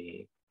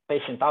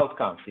patient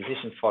outcomes,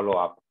 physician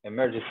follow-up,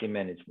 emergency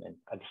management,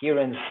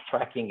 adherence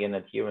tracking and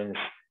adherence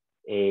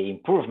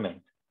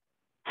improvement,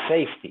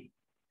 safety,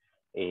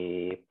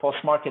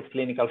 post-market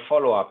clinical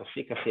follow-up,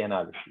 efficacy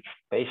analysis,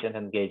 patient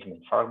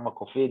engagement,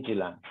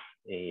 pharmacovigilance,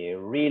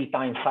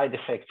 real-time side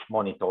effects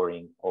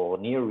monitoring or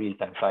near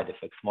real-time side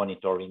effects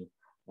monitoring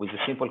with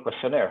a simple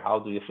questionnaire. How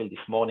do you feel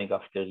this morning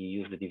after you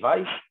use the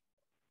device?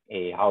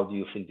 How do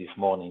you feel this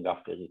morning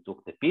after you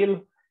took the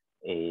pill?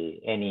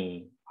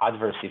 Any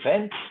adverse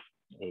events?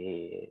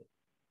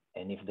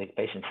 And if the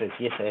patient says,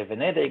 yes, I have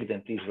an headache,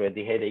 then please rate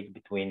the headache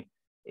between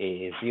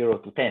 0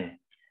 to 10.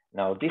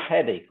 Now, this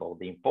headache, or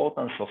the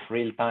importance of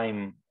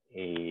real-time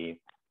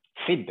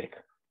feedback,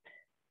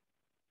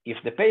 if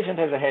the patient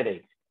has a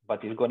headache,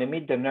 but is going to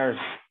meet the nurse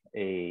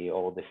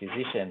or the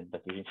physician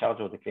that is in charge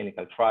of the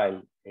clinical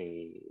trial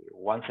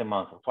once a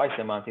month or twice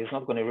a month, he's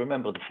not going to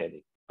remember this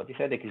headache, but this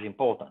headache is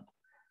important.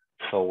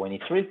 So when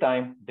it's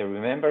real-time, they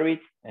remember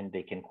it and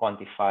they can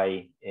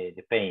quantify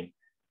the pain.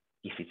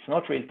 If it's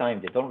not real-time,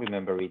 they don't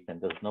remember it,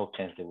 and there's no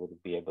chance they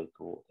would be able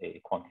to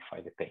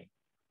quantify the pain.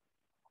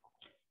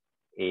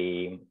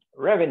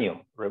 Revenue,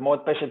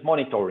 remote patient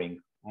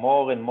monitoring.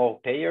 More and more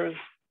payers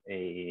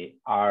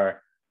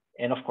are,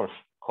 and of course,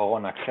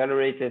 Corona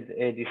accelerated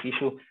this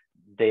issue.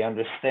 They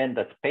understand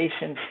that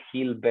patients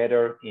heal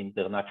better in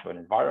their natural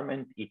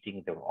environment,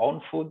 eating their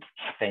own food,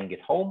 staying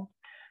at home.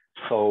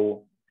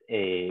 So,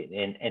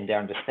 and they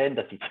understand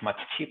that it's much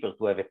cheaper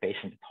to have a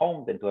patient at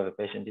home than to have a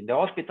patient in the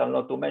hospital,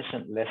 not to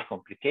mention less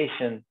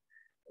complication,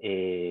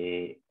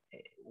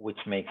 which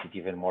makes it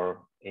even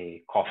more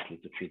costly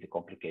to treat the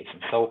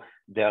complications. So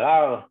there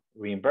are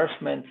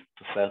reimbursements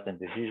to certain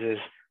diseases,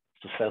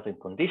 to certain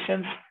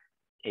conditions,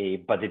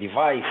 but the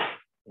device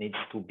needs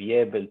to be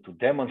able to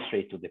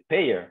demonstrate to the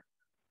payer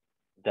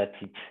that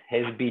it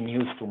has been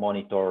used to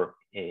monitor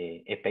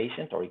a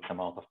patient or X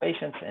amount of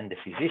patients, and the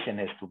physician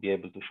has to be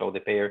able to show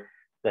the payer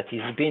that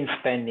he's been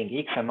spending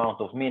X amount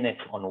of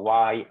minutes on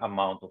Y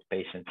amount of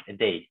patients a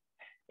day.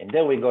 And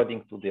then we're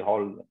going to the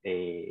whole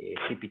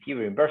CPT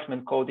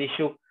reimbursement code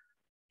issue,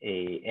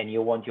 and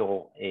you want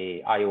your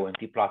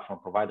IOMT platform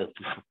provider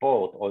to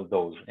support all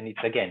those. And it's,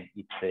 again,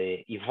 it's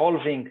a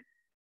evolving,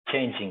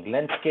 changing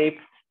landscape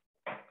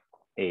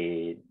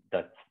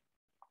that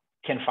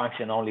can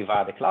function only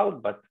via the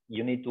cloud, but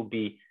you need to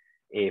be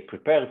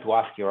prepared to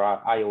ask your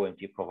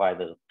IOMT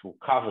provider to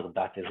cover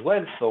that as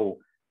well, so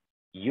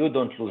you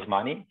don't lose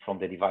money from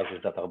the devices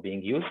that are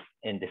being used,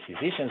 and the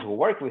physicians who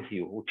work with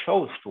you, who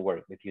chose to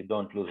work with you,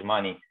 don't lose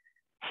money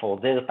for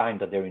their time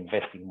that they're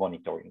investing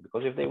monitoring.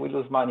 Because if they will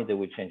lose money, they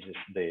will change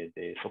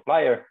the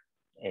supplier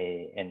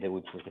and they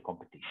will choose the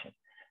competition.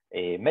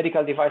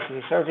 Medical devices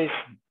as a service,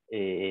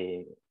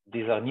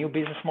 these are new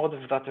business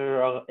models that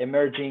are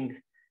emerging,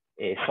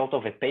 sort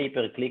of a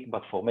pay-per-click,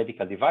 but for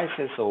medical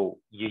devices. So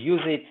you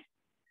use it,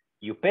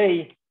 you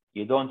pay,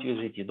 you don't use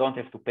it, you don't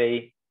have to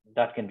pay.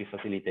 That can be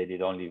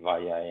facilitated only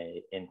via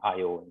an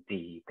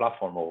IoT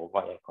platform or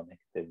via a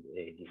connected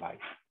device.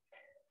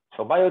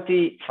 So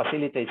BioT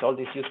facilitates all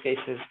these use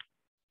cases,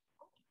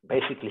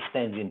 basically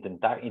stands in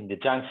the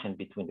junction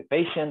between the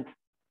patient,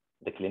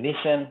 the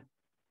clinician,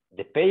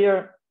 the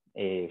payer,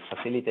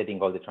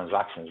 facilitating all the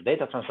transactions,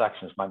 data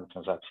transactions, money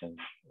transactions,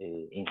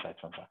 insight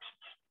transactions.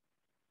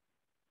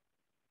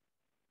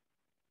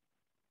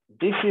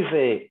 This is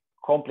a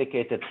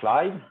complicated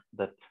slide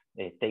that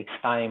takes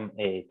time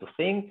to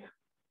think.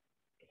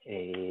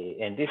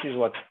 And this is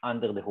what's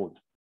under the hood.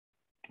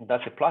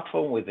 That's a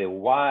platform with a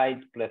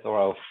wide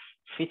plethora of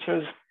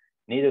features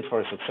needed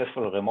for a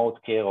successful remote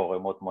care or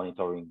remote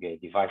monitoring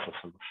device or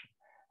solution.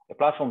 A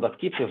platform that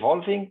keeps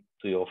evolving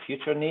to your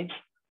future needs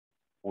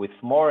with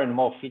more and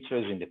more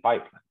features in the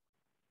pipeline.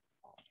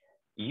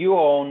 You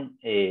own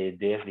the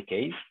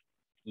SDKs,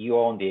 you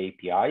own the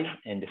APIs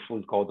and the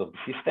full code of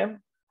the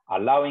system,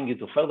 allowing you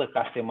to further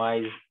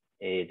customize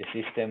the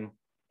system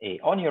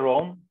on your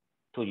own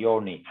to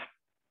your needs.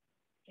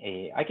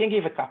 I can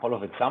give a couple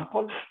of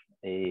examples.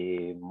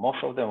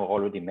 Most of them were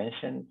already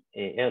mentioned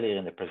earlier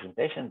in the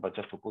presentation, but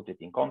just to put it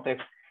in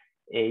context,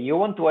 you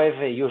want to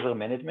have a user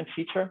management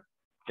feature,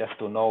 just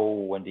to know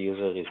when the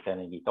user is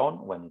turning it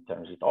on, when it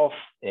turns it off,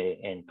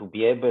 and to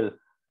be able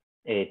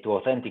to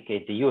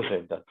authenticate the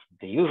user that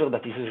the user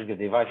that is using the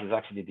device is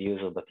actually the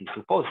user that is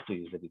supposed to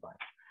use the device.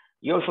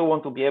 You also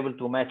want to be able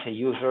to match a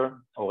user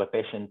or a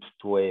patient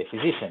to a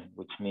physician,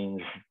 which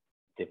means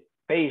the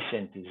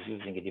patient is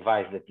using a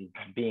device that is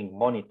being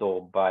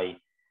monitored by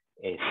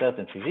a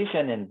certain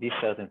physician, and this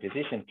certain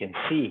physician can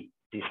see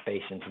this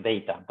patient's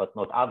data, but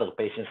not other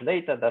patient's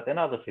data that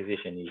another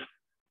physician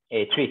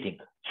is treating.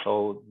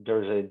 So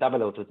there's a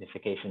double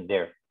authentication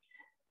there.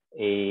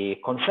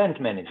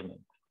 Consent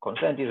management.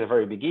 Consent is a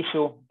very big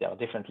issue. There are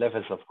different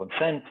levels of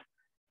consent.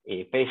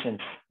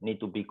 Patients need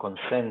to be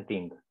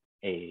consenting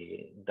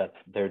that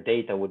their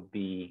data would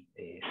be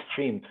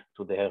streamed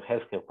to their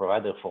healthcare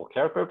provider for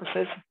care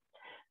purposes.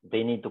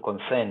 They need to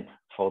consent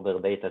for their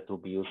data to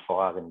be used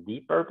for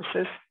R&D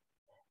purposes.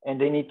 And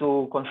they need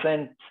to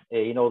consent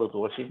in order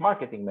to receive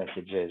marketing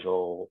messages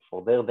or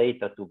for their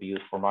data to be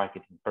used for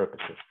marketing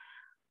purposes.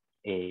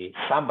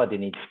 Somebody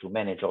needs to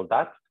manage all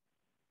that.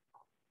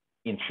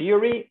 In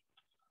theory,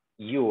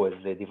 you as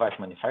the device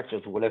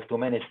manufacturers will have to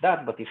manage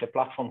that, but if a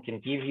platform can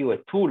give you a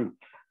tool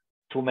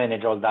to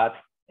manage all that,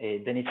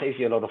 then it saves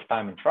you a lot of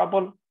time and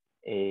trouble.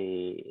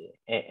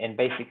 And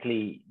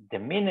basically, the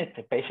minute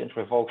a patient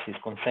revokes his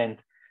consent,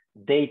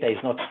 data is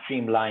not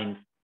streamlined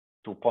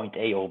to point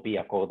A or B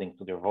according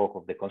to the revoke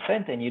of the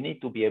consent, and you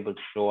need to be able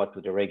to show it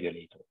to the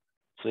regulator.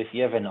 So if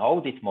you have an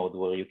audit mode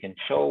where you can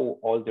show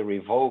all the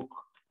revoke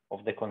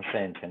of the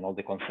consent and all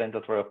the consent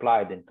that were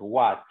applied and to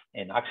what,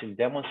 and actually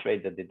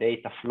demonstrate that the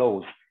data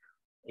flows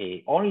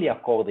only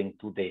according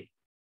to the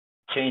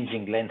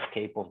changing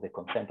landscape of the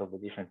consent of the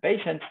different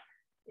patients,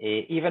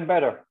 even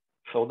better.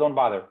 So don't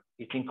bother,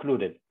 it's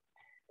included.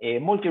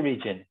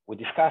 Multi-region, we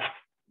discussed,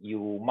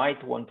 you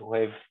might want to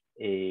have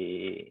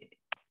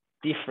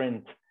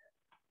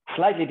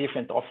slightly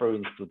different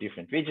offerings to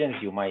different regions.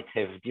 You might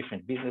have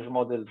different business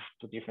models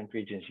to different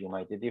regions. You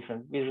might have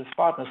different business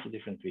partners to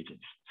different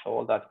regions. So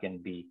all that can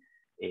be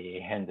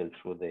handled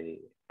through the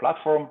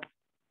platform.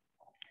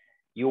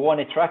 You want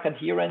to track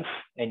adherence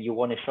and you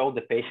want to show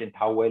the patient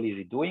how well is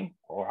he doing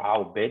or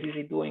how bad is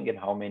he doing and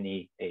how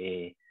many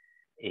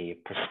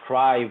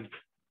prescribed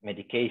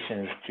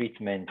medications,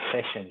 treatment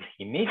sessions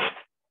he missed.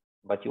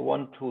 But you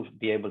want to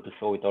be able to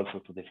show it also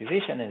to the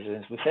physician. And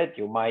as we said,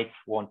 you might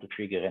want to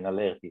trigger an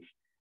alert if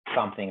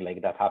something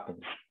like that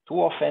happens too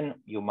often.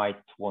 You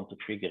might want to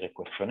trigger a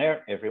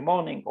questionnaire every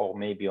morning, or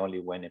maybe only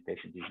when a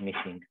patient is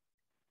missing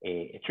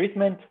a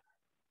treatment.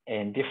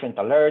 And different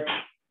alerts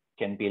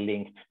can be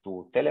linked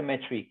to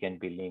telemetry, can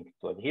be linked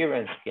to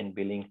adherence, can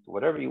be linked to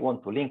whatever you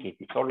want to link it.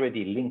 It's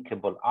already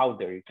linkable out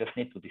there. You just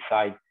need to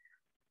decide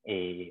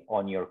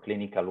on your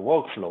clinical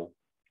workflow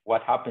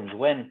what happens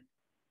when,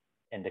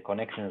 and the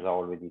connections are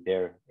already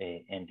there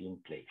and in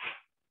place.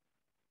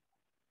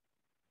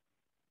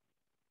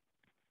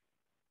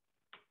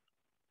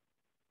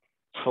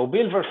 So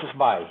build versus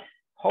buy.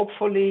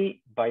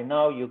 Hopefully by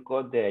now you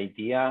got the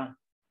idea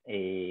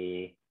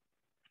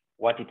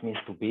what it means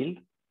to build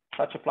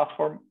such a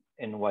platform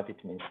and what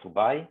it means to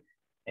buy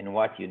and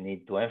what you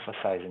need to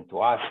emphasize and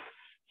to ask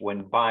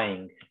when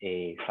buying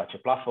such a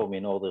platform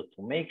in order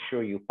to make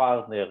sure you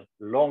partner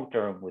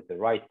long-term with the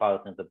right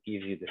partner that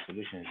gives you the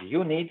solutions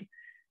you need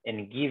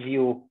and give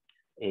you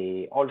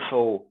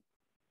also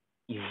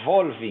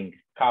evolving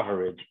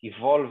coverage,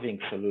 evolving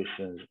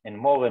solutions, and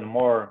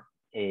more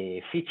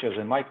features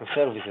and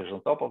microservices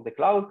on top of the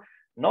cloud,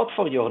 not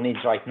for your needs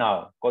right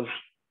now, because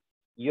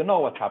you know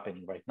what's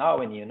happening right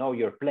now and you know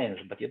your plans,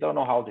 but you don't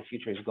know how the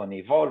future is going to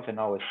evolve and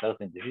how a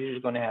certain disease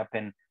is going to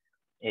happen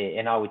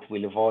and how it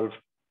will evolve.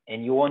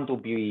 And you want to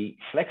be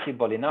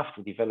flexible enough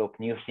to develop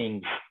new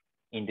things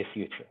in the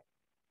future.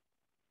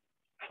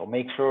 So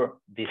make sure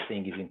this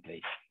thing is in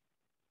place.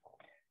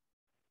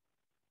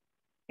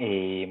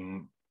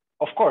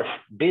 Of course,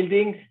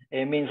 building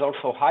means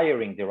also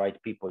hiring the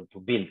right people to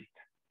build it.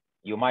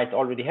 You might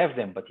already have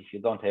them, but if you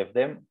don't have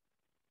them,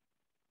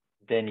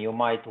 then you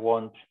might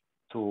want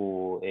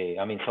to,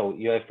 so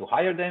you have to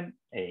hire them,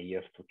 you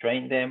have to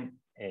train them,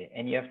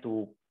 and you have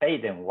to pay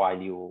them while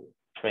you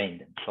train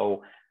them.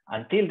 So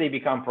until they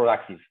become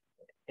productive,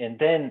 and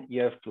then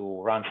you have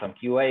to run some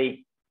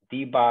QA,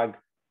 debug,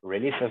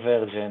 release a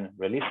version,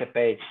 release a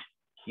patch,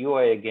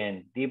 QA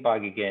again,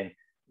 debug again.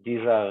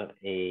 These are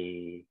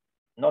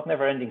not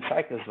never-ending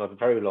cycles, but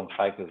very long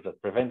cycles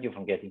that prevent you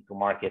from getting to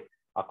market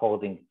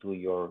according to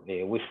your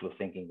wishful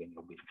thinking and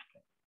your business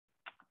plan.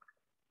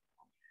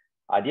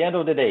 At the end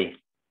of the day,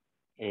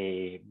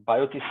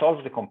 BioT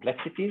solves the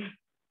complexities,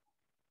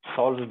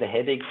 solves the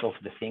headaches of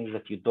the things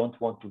that you don't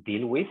want to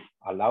deal with,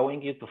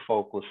 allowing you to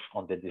focus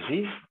on the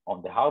disease,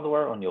 on the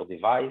hardware, on your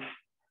device,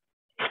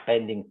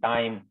 spending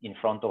time in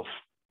front of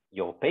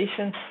your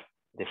patients,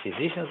 the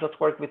physicians that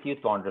work with you,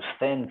 to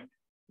understand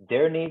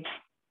their needs,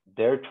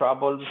 their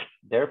troubles,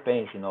 their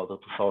pains in order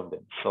to solve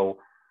them. So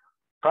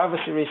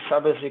privacy risks,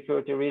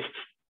 cybersecurity risks,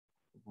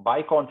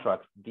 by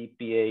contract,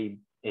 DPA,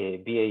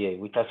 BAA,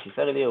 we touched this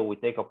earlier, we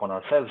take upon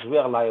ourselves, we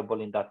are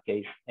liable in that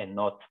case and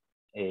not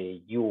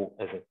you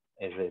as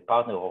a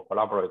partner or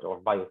collaborator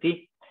of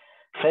BioT,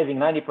 saving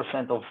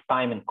 90% of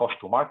time and cost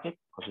to market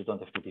because you don't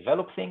have to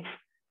develop things,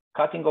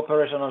 cutting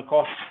operational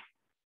costs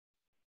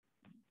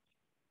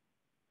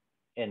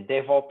and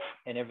DevOps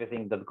and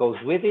everything that goes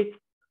with it.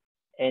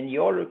 And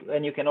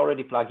you can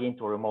already plug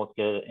into remote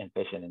care and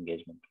patient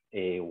engagement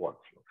workflows.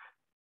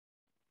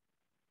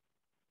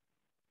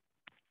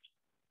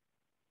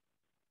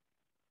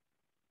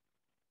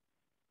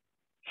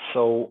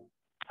 So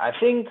I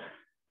think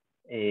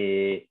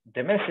the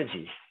message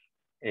is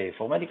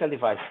for medical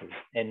devices,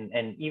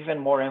 and even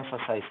more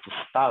emphasized to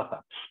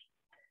startups,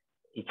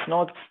 it's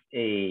not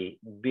a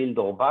build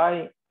or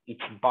buy,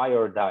 it's buy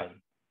or die.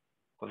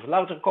 Because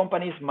larger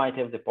companies might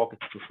have the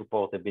pockets to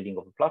support the building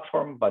of a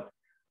platform, but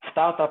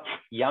startups,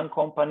 young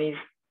companies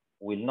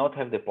will not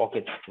have the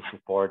pockets to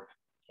support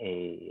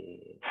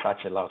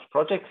such a large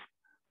project.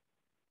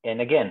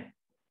 And again,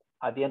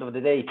 at the end of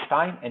the day, it's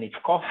time and it's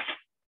cost.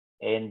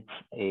 And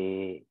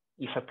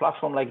if a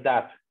platform like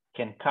that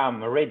can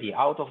come ready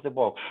out of the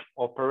box,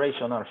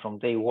 operational from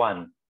day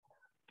one,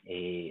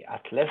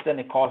 at less than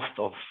a cost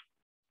of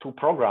 2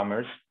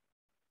 programmers,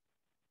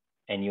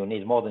 and you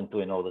need more than 2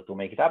 in order to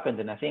make it happen,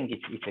 then I think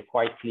it's a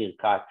quite clear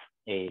cut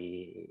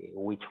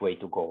which way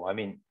to go. I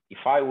mean, if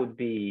I would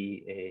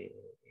be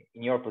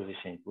in your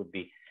position, it would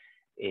be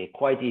a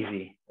quite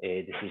easy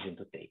decision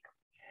to take.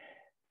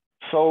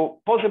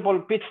 So possible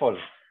pitfalls.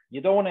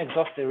 You don't want to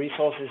exhaust the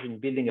resources in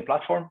building a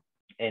platform.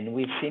 And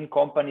we've seen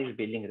companies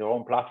building their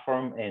own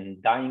platform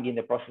and dying in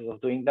the process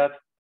of doing that.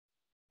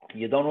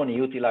 You don't want to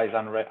utilize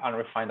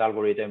unrefined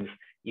algorithms,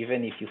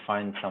 even if you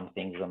find some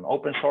things on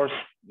open source.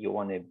 You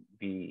want to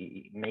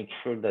make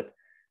sure that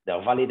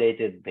they're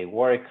validated, they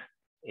work,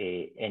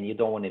 and you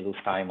don't want to lose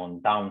time on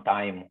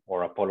downtime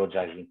or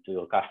apologizing to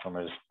your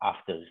customers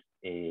after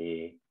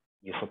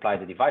you supply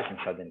the device and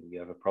suddenly you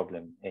have a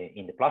problem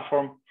in the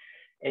platform.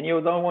 And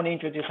you don't want to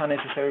introduce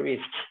unnecessary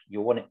risks.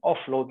 You want to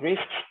offload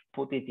risks,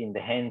 put it in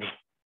the hands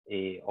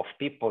of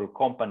people,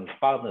 companies,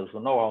 partners who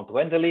know how to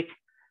handle it,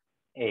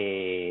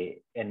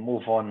 and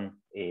move on,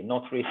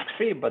 not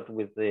risk-free, but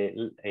with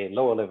a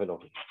lower level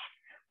of risk.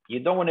 You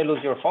don't want to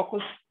lose your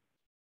focus.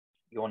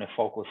 You want to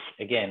focus,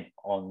 again,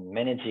 on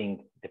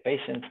managing the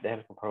patients, the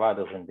healthcare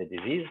providers, and the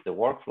disease, the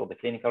workflow, the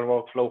clinical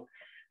workflow.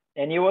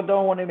 And you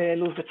don't want to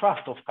lose the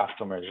trust of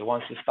customers.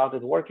 Once you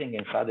started working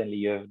and suddenly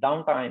you have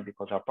downtime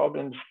because of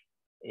problems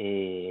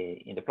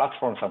in the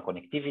platform, some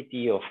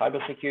connectivity or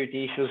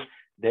cybersecurity issues,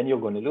 then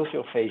you're going to lose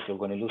your face, you're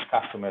going to lose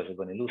customers, you're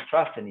going to lose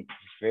trust, and it's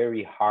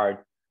very hard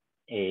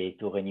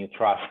to renew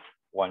trust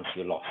once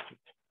you lost it.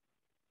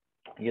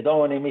 You don't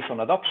want to miss on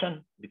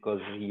adoption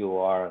because you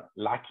are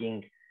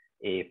lacking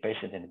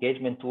patient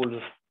engagement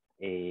tools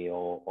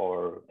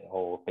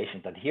or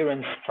patient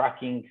adherence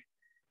tracking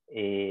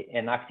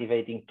and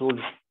activating tools.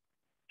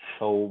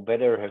 So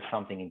better have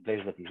something in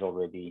place that is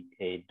already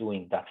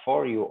doing that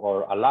for you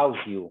or allows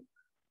you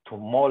to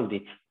mold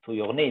it to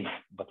your needs,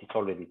 but it's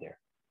already there.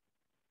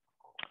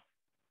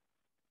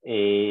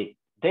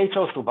 They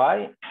chose to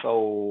buy.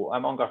 So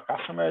among our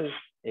customers,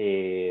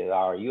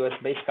 our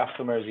US-based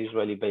customers,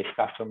 Israeli-based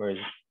customers,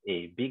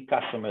 big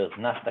customers,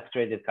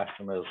 NASDAQ-traded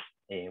customers,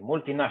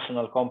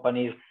 multinational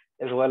companies,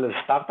 as well as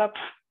startups,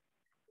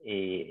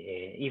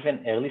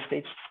 even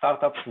early-stage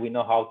startups. We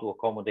know how to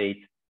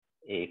accommodate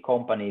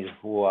companies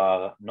who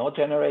are not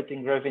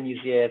generating revenues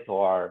yet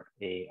or are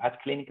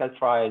at clinical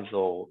trials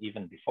or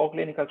even before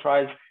clinical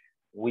trials.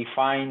 We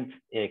find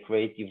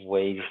creative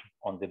ways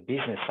on the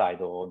business side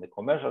or on the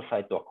commercial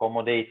side to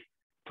accommodate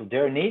to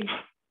their needs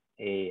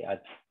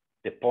at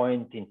the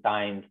point in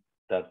time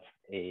that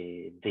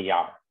they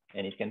are.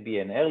 And it can be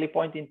an early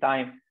point in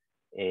time,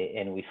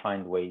 and we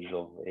find ways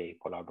of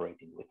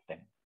collaborating with them.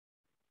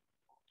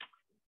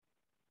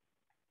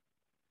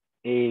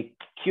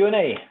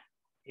 Q&A.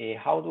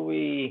 How do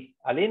we,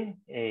 Aline,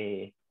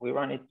 we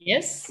run it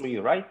through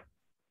you, right?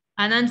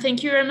 Anand,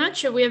 thank you very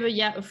much. We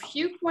have a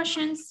few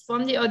questions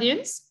from the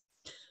audience.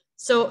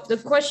 So the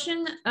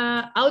question,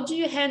 how do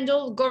you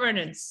handle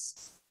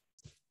governance?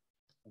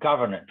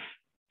 Governance.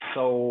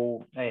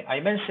 So I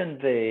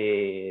mentioned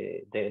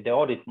the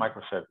audit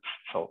microservice.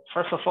 So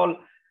first of all,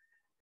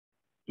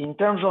 in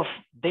terms of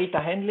data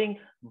handling,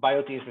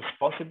 BioT is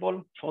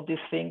responsible for these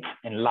things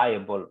and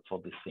liable for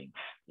these things.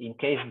 In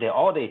case the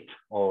audit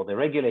or the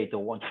regulator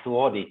wants to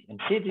audit and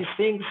see these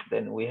things,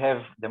 then we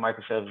have the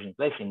microservice in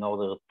place in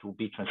order to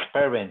be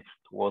transparent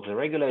towards the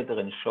regulator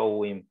and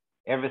show him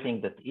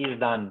everything that is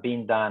done,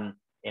 been done,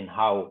 and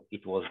how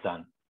it was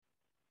done.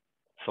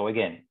 So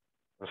again,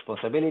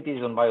 responsibility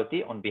is on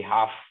BioT on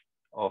behalf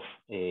of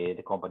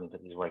the company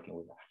that is working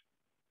with us.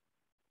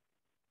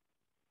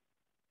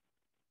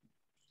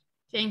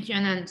 Thank you,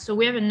 Anand. So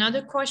we have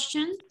another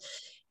question.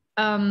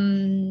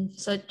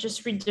 So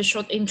just read the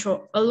short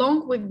intro.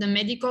 Along with the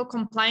medical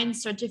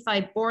compliance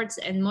certified boards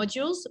and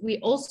modules, we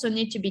also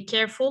need to be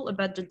careful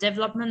about the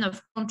development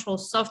of control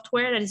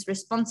software that is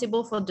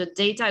responsible for the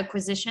data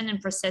acquisition and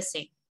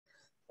processing.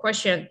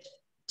 Question,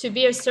 to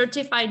be a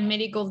certified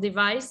medical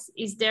device,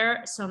 is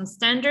there some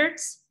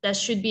standards that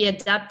should be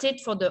adapted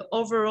for the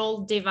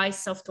overall device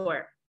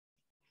software?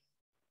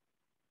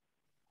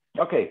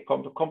 Okay,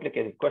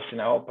 complicated question.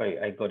 I hope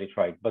I got it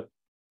right. But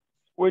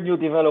when you're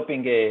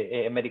developing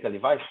a medical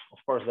device, of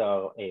course, there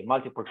are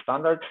multiple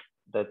standards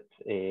that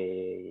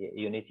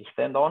you need to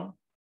stand on.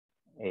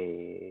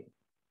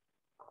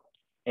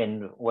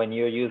 And when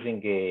you're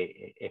using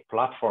a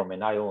platform, an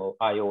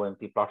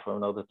IOMP platform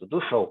in order to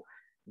do so,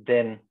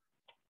 then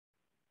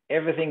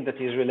everything that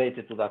is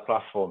related to that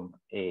platform,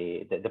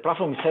 the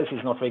platform itself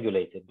is not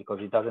regulated because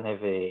it doesn't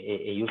have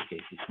a use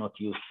case. It's not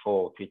used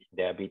for treating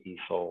diabetes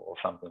or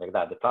something like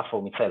that, the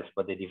platform itself.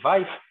 But the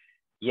device,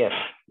 yes,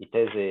 it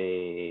has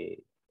a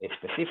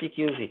specific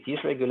use, it is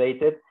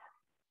regulated.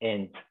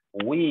 And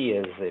we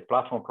as a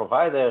platform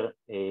provider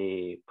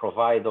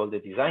provide all the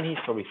design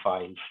history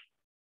files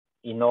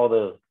in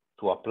order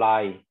to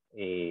apply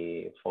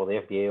for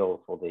the FDA or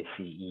for the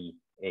CE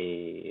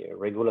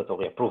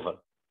regulatory approval.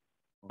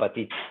 But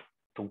it's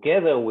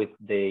together with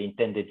the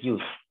intended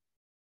use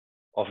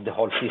of the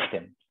whole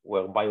system,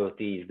 where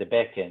BioT is the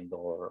backend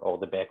or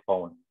the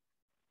backbone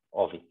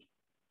of it.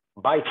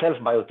 By itself,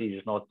 BioT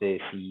is not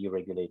CE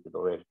regulated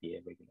or FDA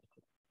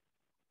regulated.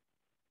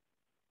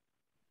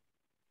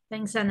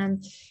 Thanks,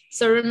 Anand.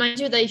 So remind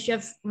you that if you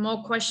have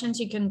more questions,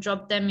 you can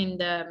drop them in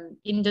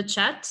the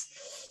chat.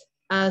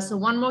 So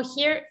one more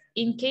here.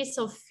 In case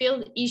of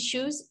field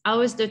issues, how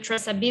is the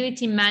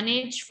traceability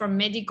managed from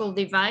medical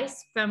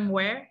device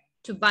firmware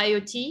to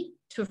BioT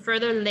to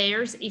further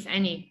layers, if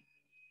any?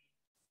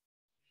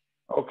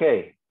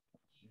 Okay,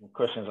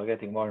 questions are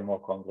getting more and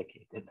more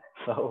complicated.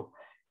 So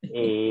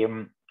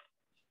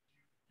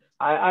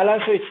I'll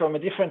answer it from a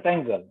different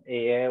angle.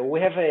 We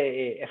have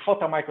a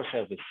FOTA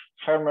microservice,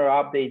 firmware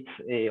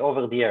updates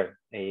over the air.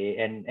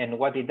 And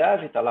what it does,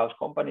 it allows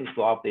companies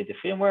to update the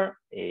firmware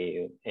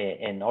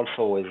and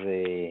also as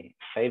a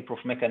fail-proof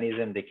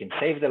mechanism, they can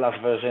save the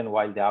last version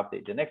while they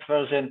update the next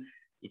version.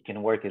 It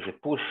can work as a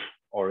push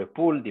or a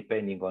pull,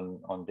 depending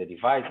on the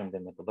device and the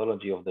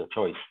methodology of their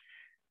choice.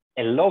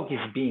 A log is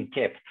being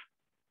kept.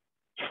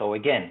 So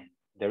again,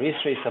 there is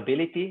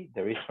traceability,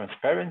 there is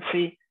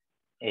transparency,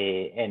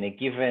 and a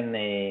given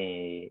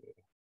a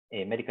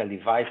medical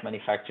device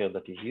manufacturer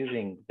that is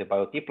using the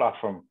BioT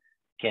platform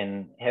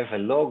can have a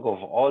log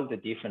of all the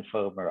different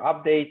firmware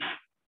updates,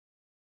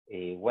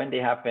 when they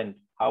happened,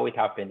 how it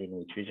happened, in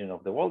which region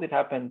of the world it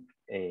happened,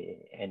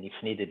 and if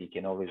needed, you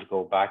can always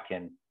go back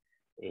and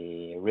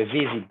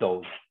revisit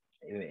those.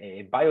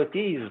 BioT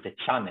is the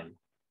channel.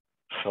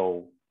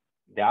 So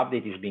the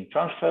update is being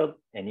transferred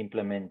and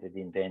implemented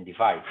in the end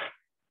device.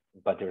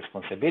 But the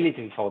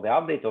responsibility for the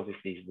update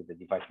obviously is with the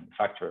device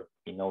manufacturer.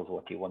 He knows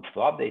what he wants to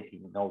update, he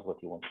knows what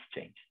he wants to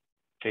change.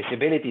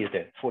 Traceability is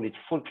there, fully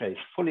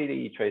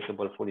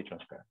traceable, fully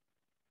transparent.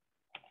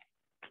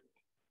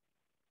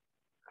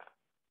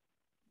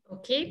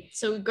 Okay,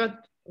 so we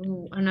got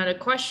another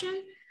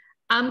question.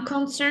 I'm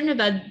concerned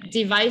about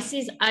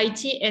devices,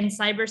 IT, and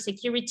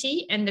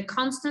cybersecurity and the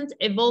constant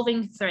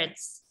evolving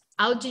threats.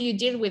 How do you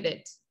deal with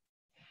it?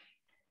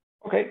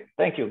 Okay,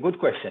 thank you. Good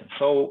question.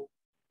 So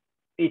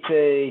it's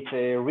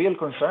a real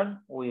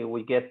concern.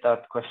 We get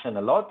that question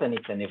a lot, and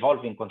it's an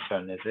evolving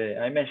concern. As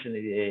I mentioned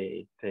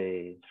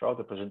throughout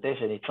the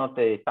presentation, it's not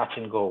a touch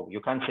and go. You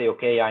can't say,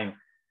 okay, I'm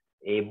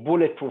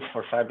bulletproof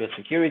for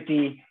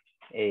cybersecurity,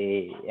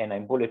 and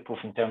I'm bulletproof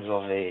in terms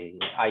of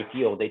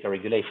IT or data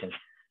regulations.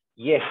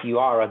 Yes, you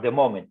are at the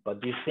moment,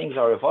 but these things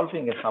are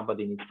evolving and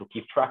somebody needs to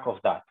keep track of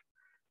that.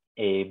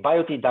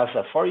 BioT does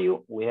that for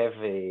you. We have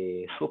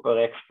a super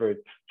expert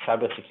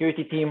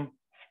cybersecurity team,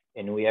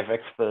 and we have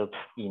experts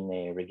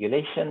in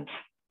regulations,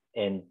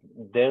 and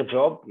their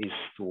job is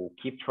to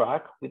keep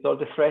track with all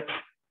the threats,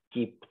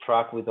 keep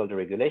track with all the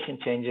regulation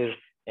changes,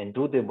 and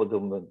do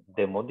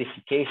the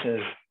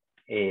modifications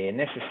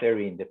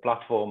necessary in the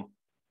platform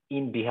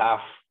in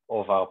behalf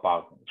of our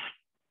partners.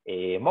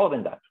 More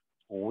than that,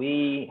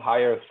 we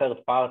hire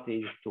third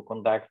parties to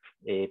conduct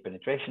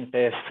penetration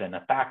tests and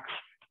attacks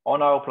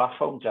on our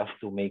platform just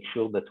to make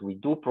sure that we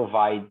do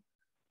provide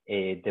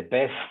the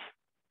best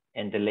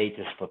and the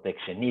latest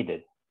protection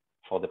needed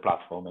for the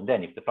platform. And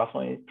then if the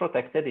platform is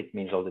protected, it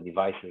means all the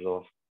devices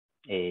of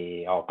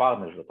our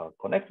partners that are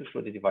connected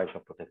through the device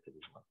are protected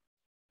as well.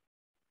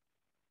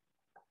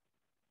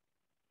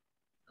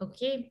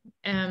 Okay,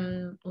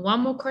 one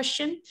more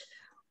question.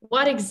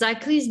 What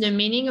exactly is the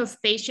meaning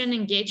of patient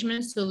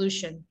engagement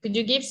solution? Could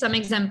you give some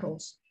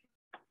examples?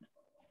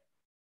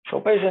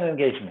 So patient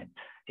engagement.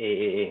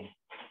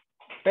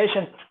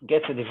 Patient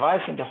gets a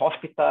device in the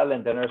hospital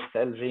and the nurse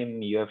tells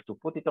him you have to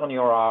put it on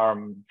your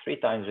arm 3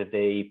 times a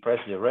day, press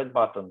the red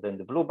button, then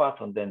the blue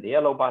button, then the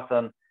yellow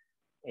button,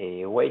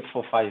 wait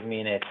for 5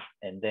 minutes,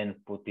 and then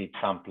put it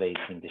someplace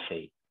in the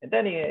shade. And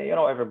then,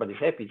 everybody's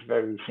happy. It's a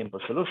very simple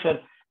solution.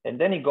 And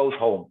then he goes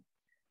home.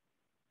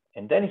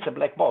 And then it's a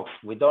black box.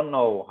 We don't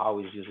know how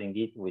he's using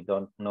it. We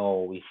don't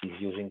know if he's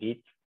using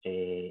it.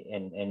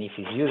 And if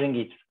he's using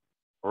it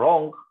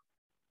wrong,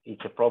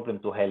 it's a problem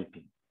to help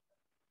him.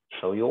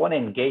 So you want to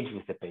engage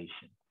with the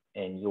patient,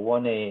 and you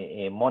want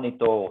to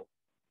monitor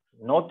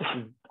not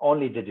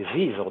only the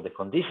disease or the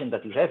condition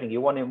that he's having,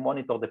 you want to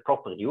monitor the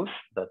proper use,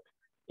 that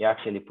he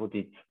actually put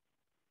it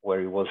where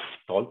he was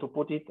told to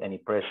put it, and he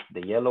pressed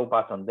the yellow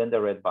button, then the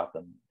red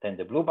button, then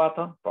the blue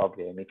button,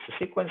 probably a mixed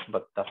sequence,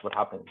 but that's what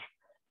happens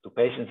to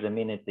patients the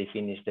minute they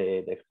finish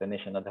the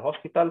explanation at the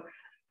hospital.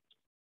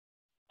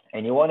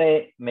 And you want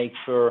to make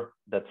sure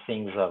that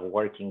things are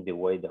working the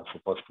way they're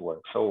supposed to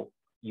work. So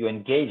you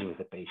engage with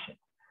the patient.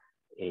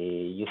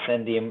 You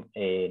send him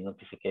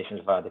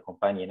notifications via the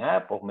companion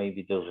app, or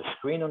maybe there's a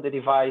screen on the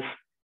device.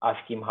 Ask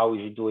him how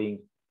is he doing.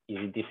 Is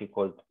it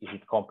difficult? Is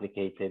it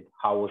complicated?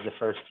 How was the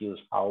first use?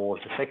 How was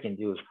the second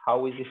use?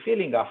 How is he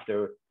feeling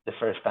after the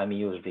first time he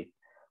used it?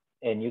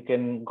 And you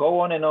can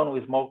go on and on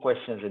with more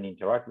questions and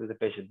interact with the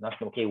patient and ask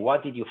them, okay,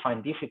 what did you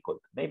find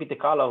difficult? Maybe the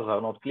colors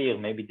are not clear.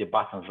 Maybe the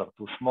buttons are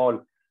too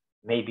small.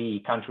 Maybe he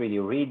can't really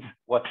read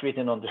what's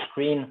written on the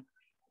screen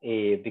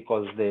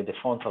because the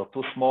fonts are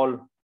too small,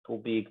 too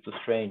big, too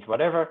strange,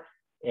 whatever.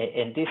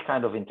 And this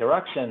kind of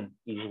interaction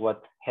is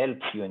what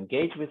helps you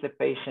engage with the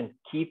patient,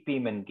 keep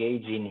him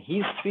engaged in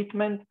his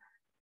treatment.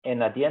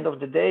 And at the end of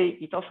the day,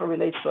 it also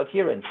relates to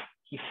adherence.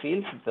 He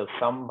feels there's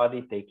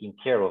somebody taking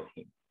care of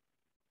him,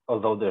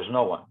 although there's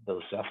no one,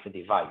 there's just a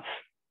device.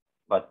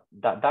 But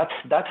that's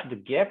the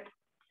gap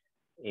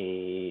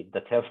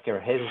that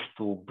healthcare has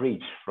to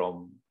bridge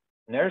from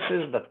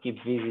nurses that keep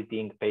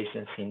visiting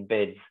patients in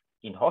beds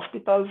in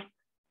hospitals,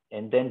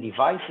 and then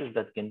devices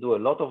that can do a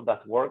lot of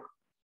that work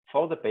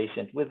for the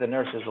patient with the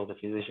nurses or the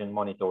physician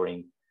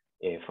monitoring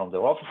from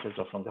their offices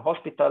or from the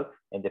hospital,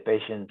 and the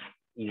patient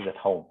is at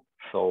home.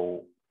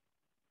 So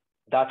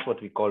that's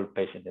what we call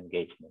patient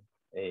engagement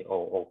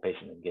or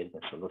patient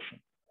engagement solution.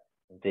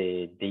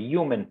 The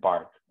human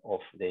part of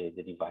the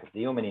device,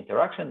 the human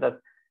interaction that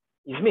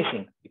is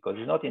missing because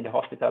he's not in the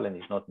hospital and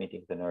he's not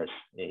meeting the nurse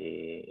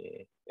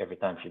every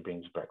time she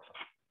brings breakfast.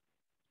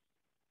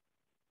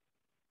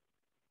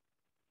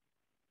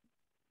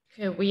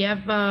 Okay, we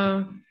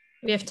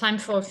have time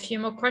for a few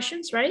more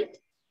questions, right?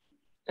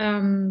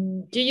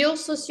 Do you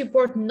also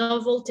support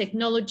novel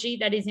technology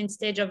that is in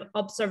stage of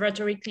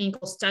observatory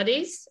clinical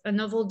studies, a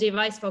novel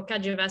device for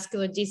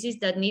cardiovascular disease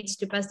that needs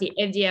to pass the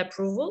FDA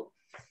approval?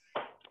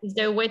 Is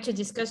there a way to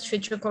discuss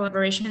future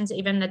collaborations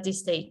even at this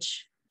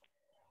stage?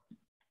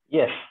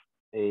 Yes,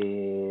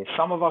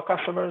 some of our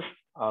customers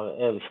are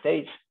early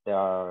stage. They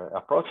are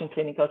approaching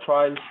clinical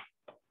trials,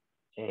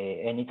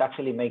 and it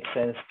actually makes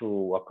sense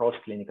to approach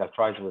clinical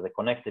trials with a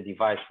connected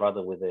device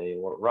rather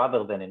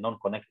than a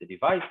non-connected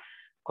device,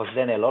 because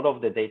then a lot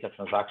of the data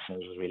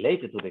transactions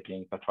related to the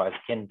clinical trials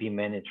can be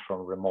managed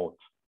from remote,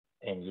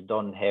 and you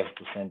don't have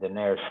to send a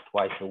nurse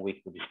twice a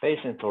week to these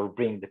patients or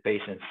bring the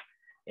patients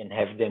and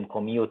have them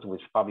commute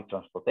with public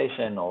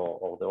transportation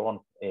or their own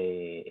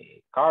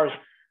cars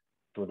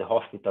to the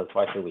hospital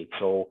twice a week.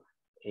 So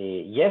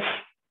yes,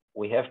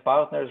 we have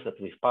partners that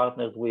we've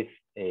partnered with,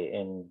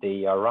 and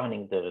they are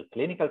running the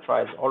clinical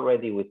trials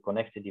already with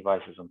connected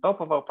devices on top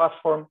of our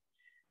platform.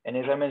 And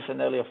as I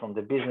mentioned earlier, from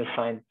the business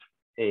side,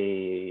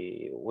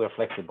 we're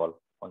flexible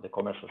on the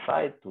commercial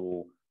side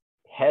to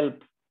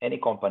help any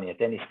company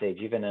at any stage,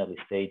 even early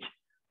stage,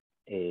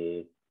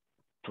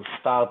 to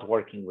start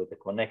working with a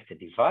connected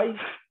device.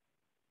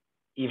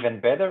 Even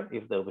better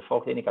if they're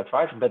before clinical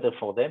trials, better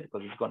for them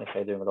because it's going to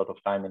save them a lot of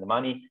time and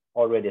money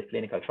already at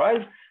clinical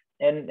trials.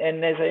 And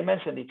as I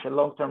mentioned, it's a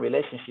long-term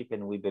relationship,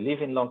 and we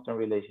believe in long-term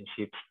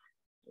relationships.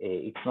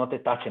 It's not a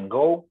touch and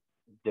go.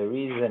 There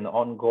is an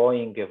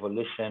ongoing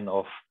evolution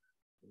of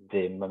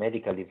the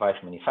medical device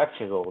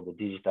manufacturer or the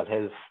digital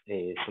health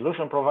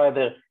solution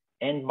provider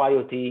and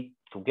BioT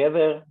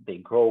together. They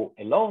grow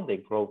alone, they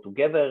grow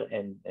together,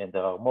 and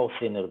there are more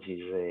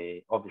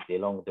synergies obviously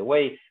along the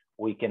way.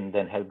 We can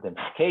then help them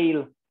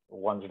scale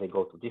once they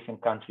go to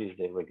different countries,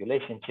 the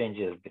regulation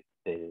changes,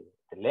 the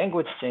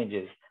language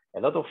changes, a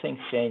lot of things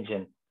change,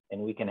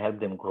 and we can help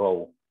them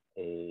grow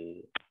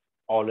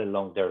all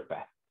along their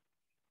path.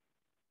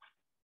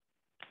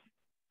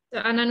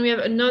 And then we have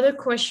another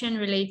question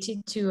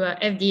related to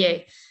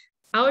FDA.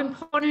 How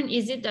important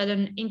is it that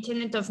an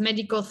Internet of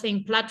Medical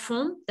Things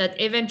platform that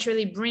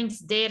eventually brings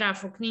data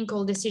for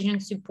clinical decision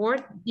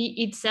support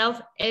be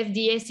itself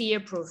FDA CE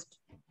approved?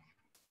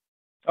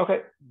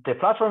 Okay, the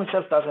platform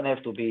itself doesn't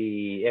have to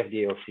be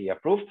FDA or CE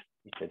approved.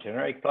 It's a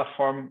generic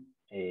platform,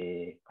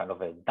 a kind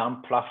of a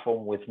dumb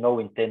platform with no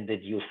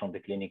intended use from the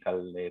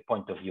clinical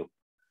point of view.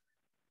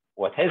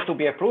 What has to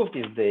be approved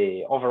is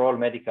the overall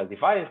medical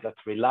device that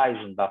relies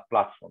on that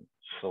platform.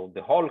 So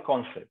the whole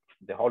concept,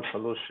 the whole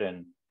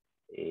solution,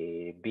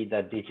 be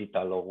that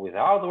digital or with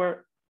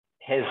hardware,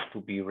 has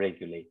to be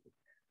regulated.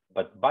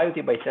 But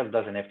BioT by itself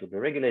doesn't have to be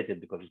regulated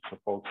because it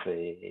supports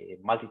a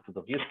multitude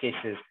of use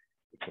cases.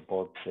 It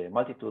supports a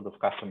multitude of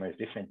customers,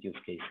 different use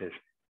cases.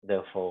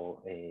 Therefore,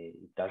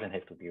 it doesn't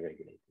have to be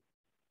regulated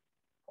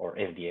or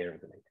FDA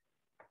regulated,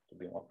 to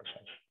be more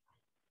precise.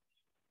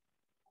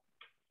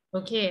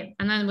 Okay,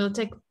 and then we'll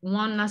take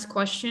one last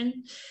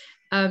question.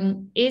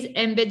 Is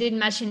embedded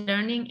machine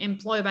learning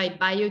employed by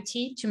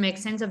BioT to make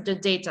sense of the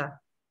data?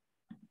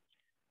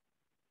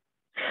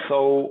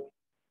 So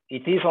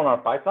it is on our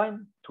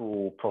pipeline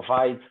to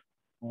provide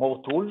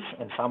more tools,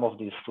 and some of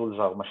these tools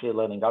are machine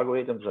learning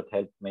algorithms that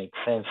help make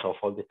sense of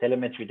all the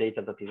telemetry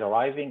data that is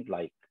arriving,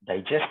 like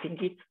digesting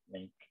it,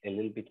 make a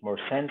little bit more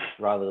sense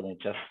rather than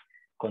just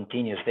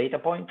continuous data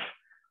points.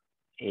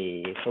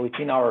 So it's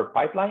in our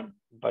pipeline,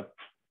 but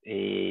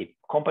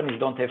companies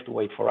don't have to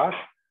wait for us.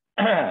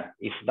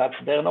 If that's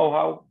their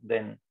know-how,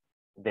 then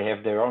they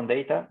have their own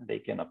data. They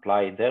can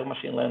apply their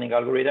machine learning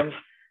algorithms.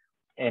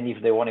 And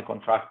if they want to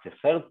contract a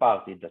third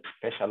party that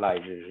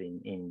specializes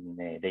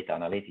in data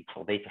analytics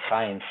or data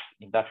science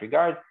in that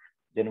regard,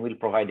 then we'll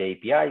provide the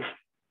APIs.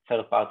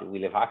 Third party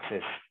will have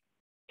access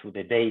to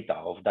the data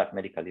of that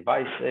medical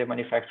device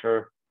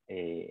manufacturer,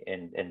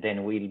 and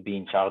then we'll be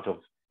in charge of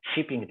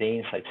shipping the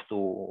insights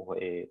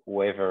to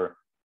whoever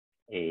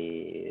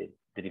the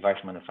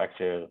device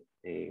manufacturer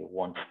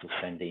wants to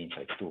send the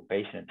insights to,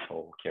 patients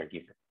or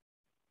caregiver.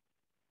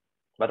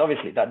 But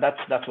obviously,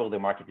 that's where the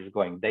market is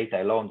going.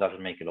 Data alone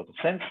doesn't make a lot of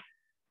sense.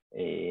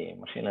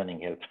 Machine learning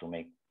helps to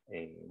make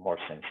more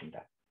sense in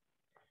that.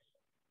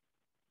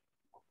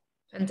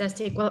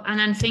 Fantastic. Well,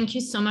 Anand, thank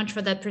you so much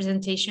for that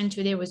presentation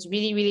today. It was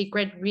really, really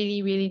great,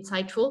 really, really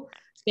insightful.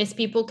 Yes,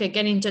 people can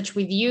get in touch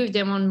with you if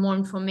they want more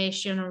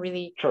information or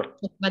really sure.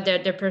 talk about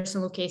their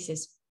personal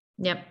cases.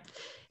 Yeah.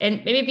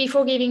 And maybe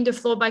before giving the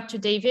floor back to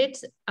David,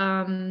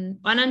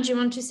 Anand, do you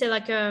want to say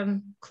like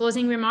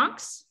closing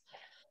remarks?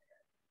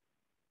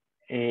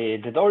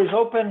 The door is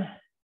open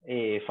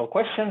for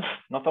questions,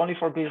 not only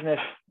for business.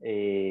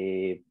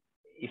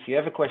 If you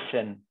have a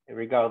question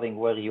regarding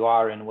where you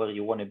are and where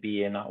you want to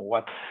be and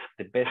what's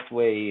the best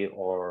way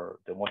or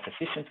the most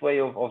efficient way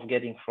of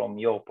getting from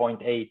your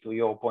point A to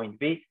your point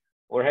B,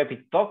 we're happy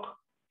to talk.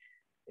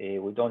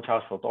 We don't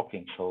charge for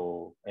talking,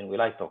 and we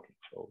like talking.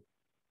 So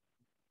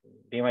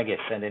be my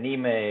guest, send an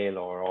email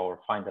or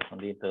find us on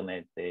the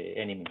internet,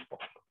 any means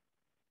possible.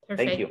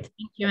 Perfect. Thank you.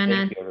 Thank you,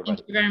 Anand. Thank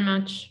you very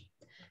much.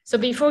 So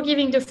before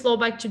giving the floor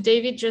back to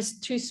David,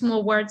 just two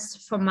small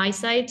words from my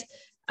side.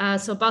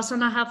 So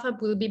Barcelona Health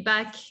Hub will be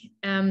back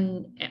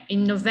in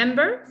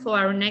November for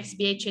our next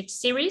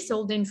BHHSeries.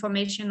 All the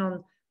information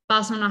on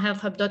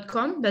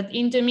barcelonahealthhub.com. But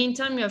in the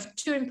meantime, we have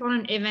two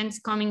important events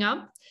coming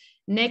up.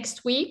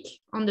 Next week,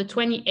 on the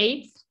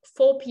 28th,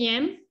 4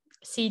 p.m.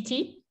 CT,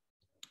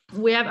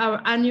 we have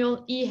our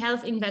annual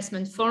eHealth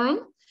Investment Forum.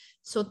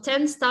 So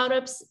 10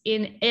 startups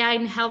in AI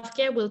in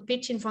healthcare will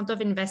pitch in front of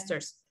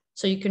investors.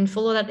 So you can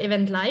follow that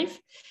event live.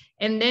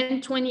 And then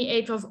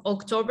 28th of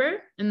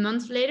October, a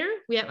month later,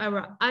 we have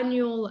our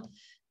annual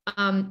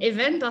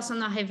event,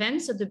 Barcelona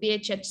event, so the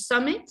BHH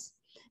Summit.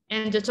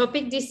 And the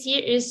topic this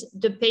year is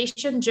the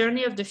patient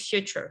journey of the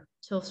future.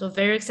 So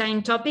very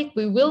exciting topic.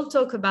 We will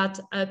talk about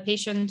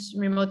patient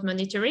remote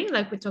monitoring,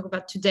 like we talk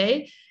about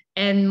today,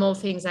 and more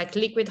things like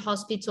liquid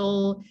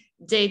hospital,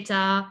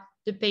 data,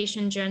 the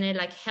patient journey,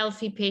 like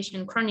healthy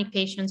patient, chronic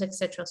patients,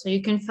 etc. So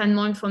you can find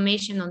more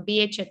information on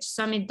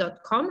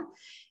bhhsummit.com,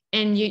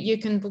 and you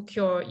can book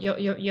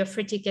your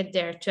free ticket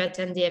there to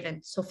attend the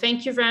event. So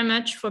thank you very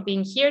much for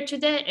being here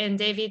today. And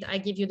David, I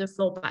give you the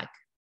floor back.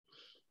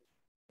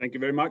 Thank you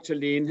very much,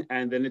 Aline.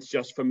 And then it's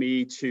just for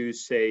me to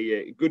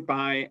say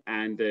goodbye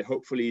and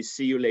hopefully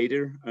see you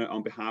later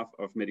on behalf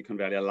of Medicon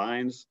Valley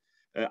Alliance.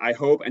 I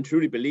hope and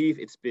truly believe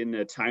it's been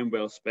a time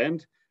well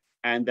spent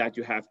and that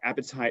you have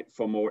appetite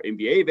for more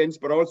MBA events,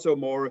 but also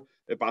more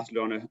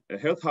Barcelona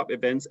Health Hub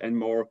events and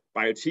more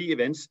BioT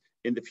events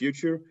in the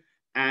future.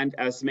 And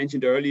as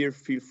mentioned earlier,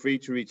 feel free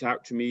to reach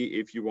out to me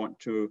if you want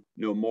to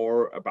know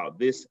more about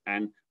this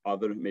and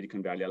other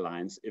Medicon Valley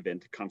Alliance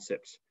event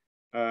concepts.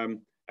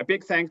 A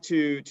big thank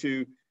to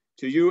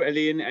you,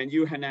 Aline, and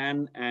you,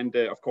 Hanan, and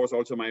of course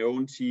also my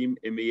own team,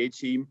 MEA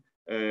team,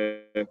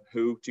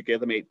 who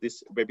together made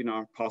this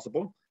webinar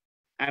possible.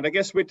 And I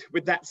guess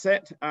with that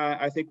said,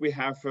 I think we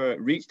have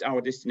reached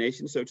our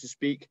destination, so to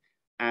speak,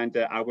 and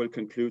I will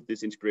conclude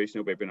this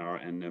inspirational webinar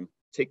and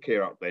take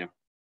care out there.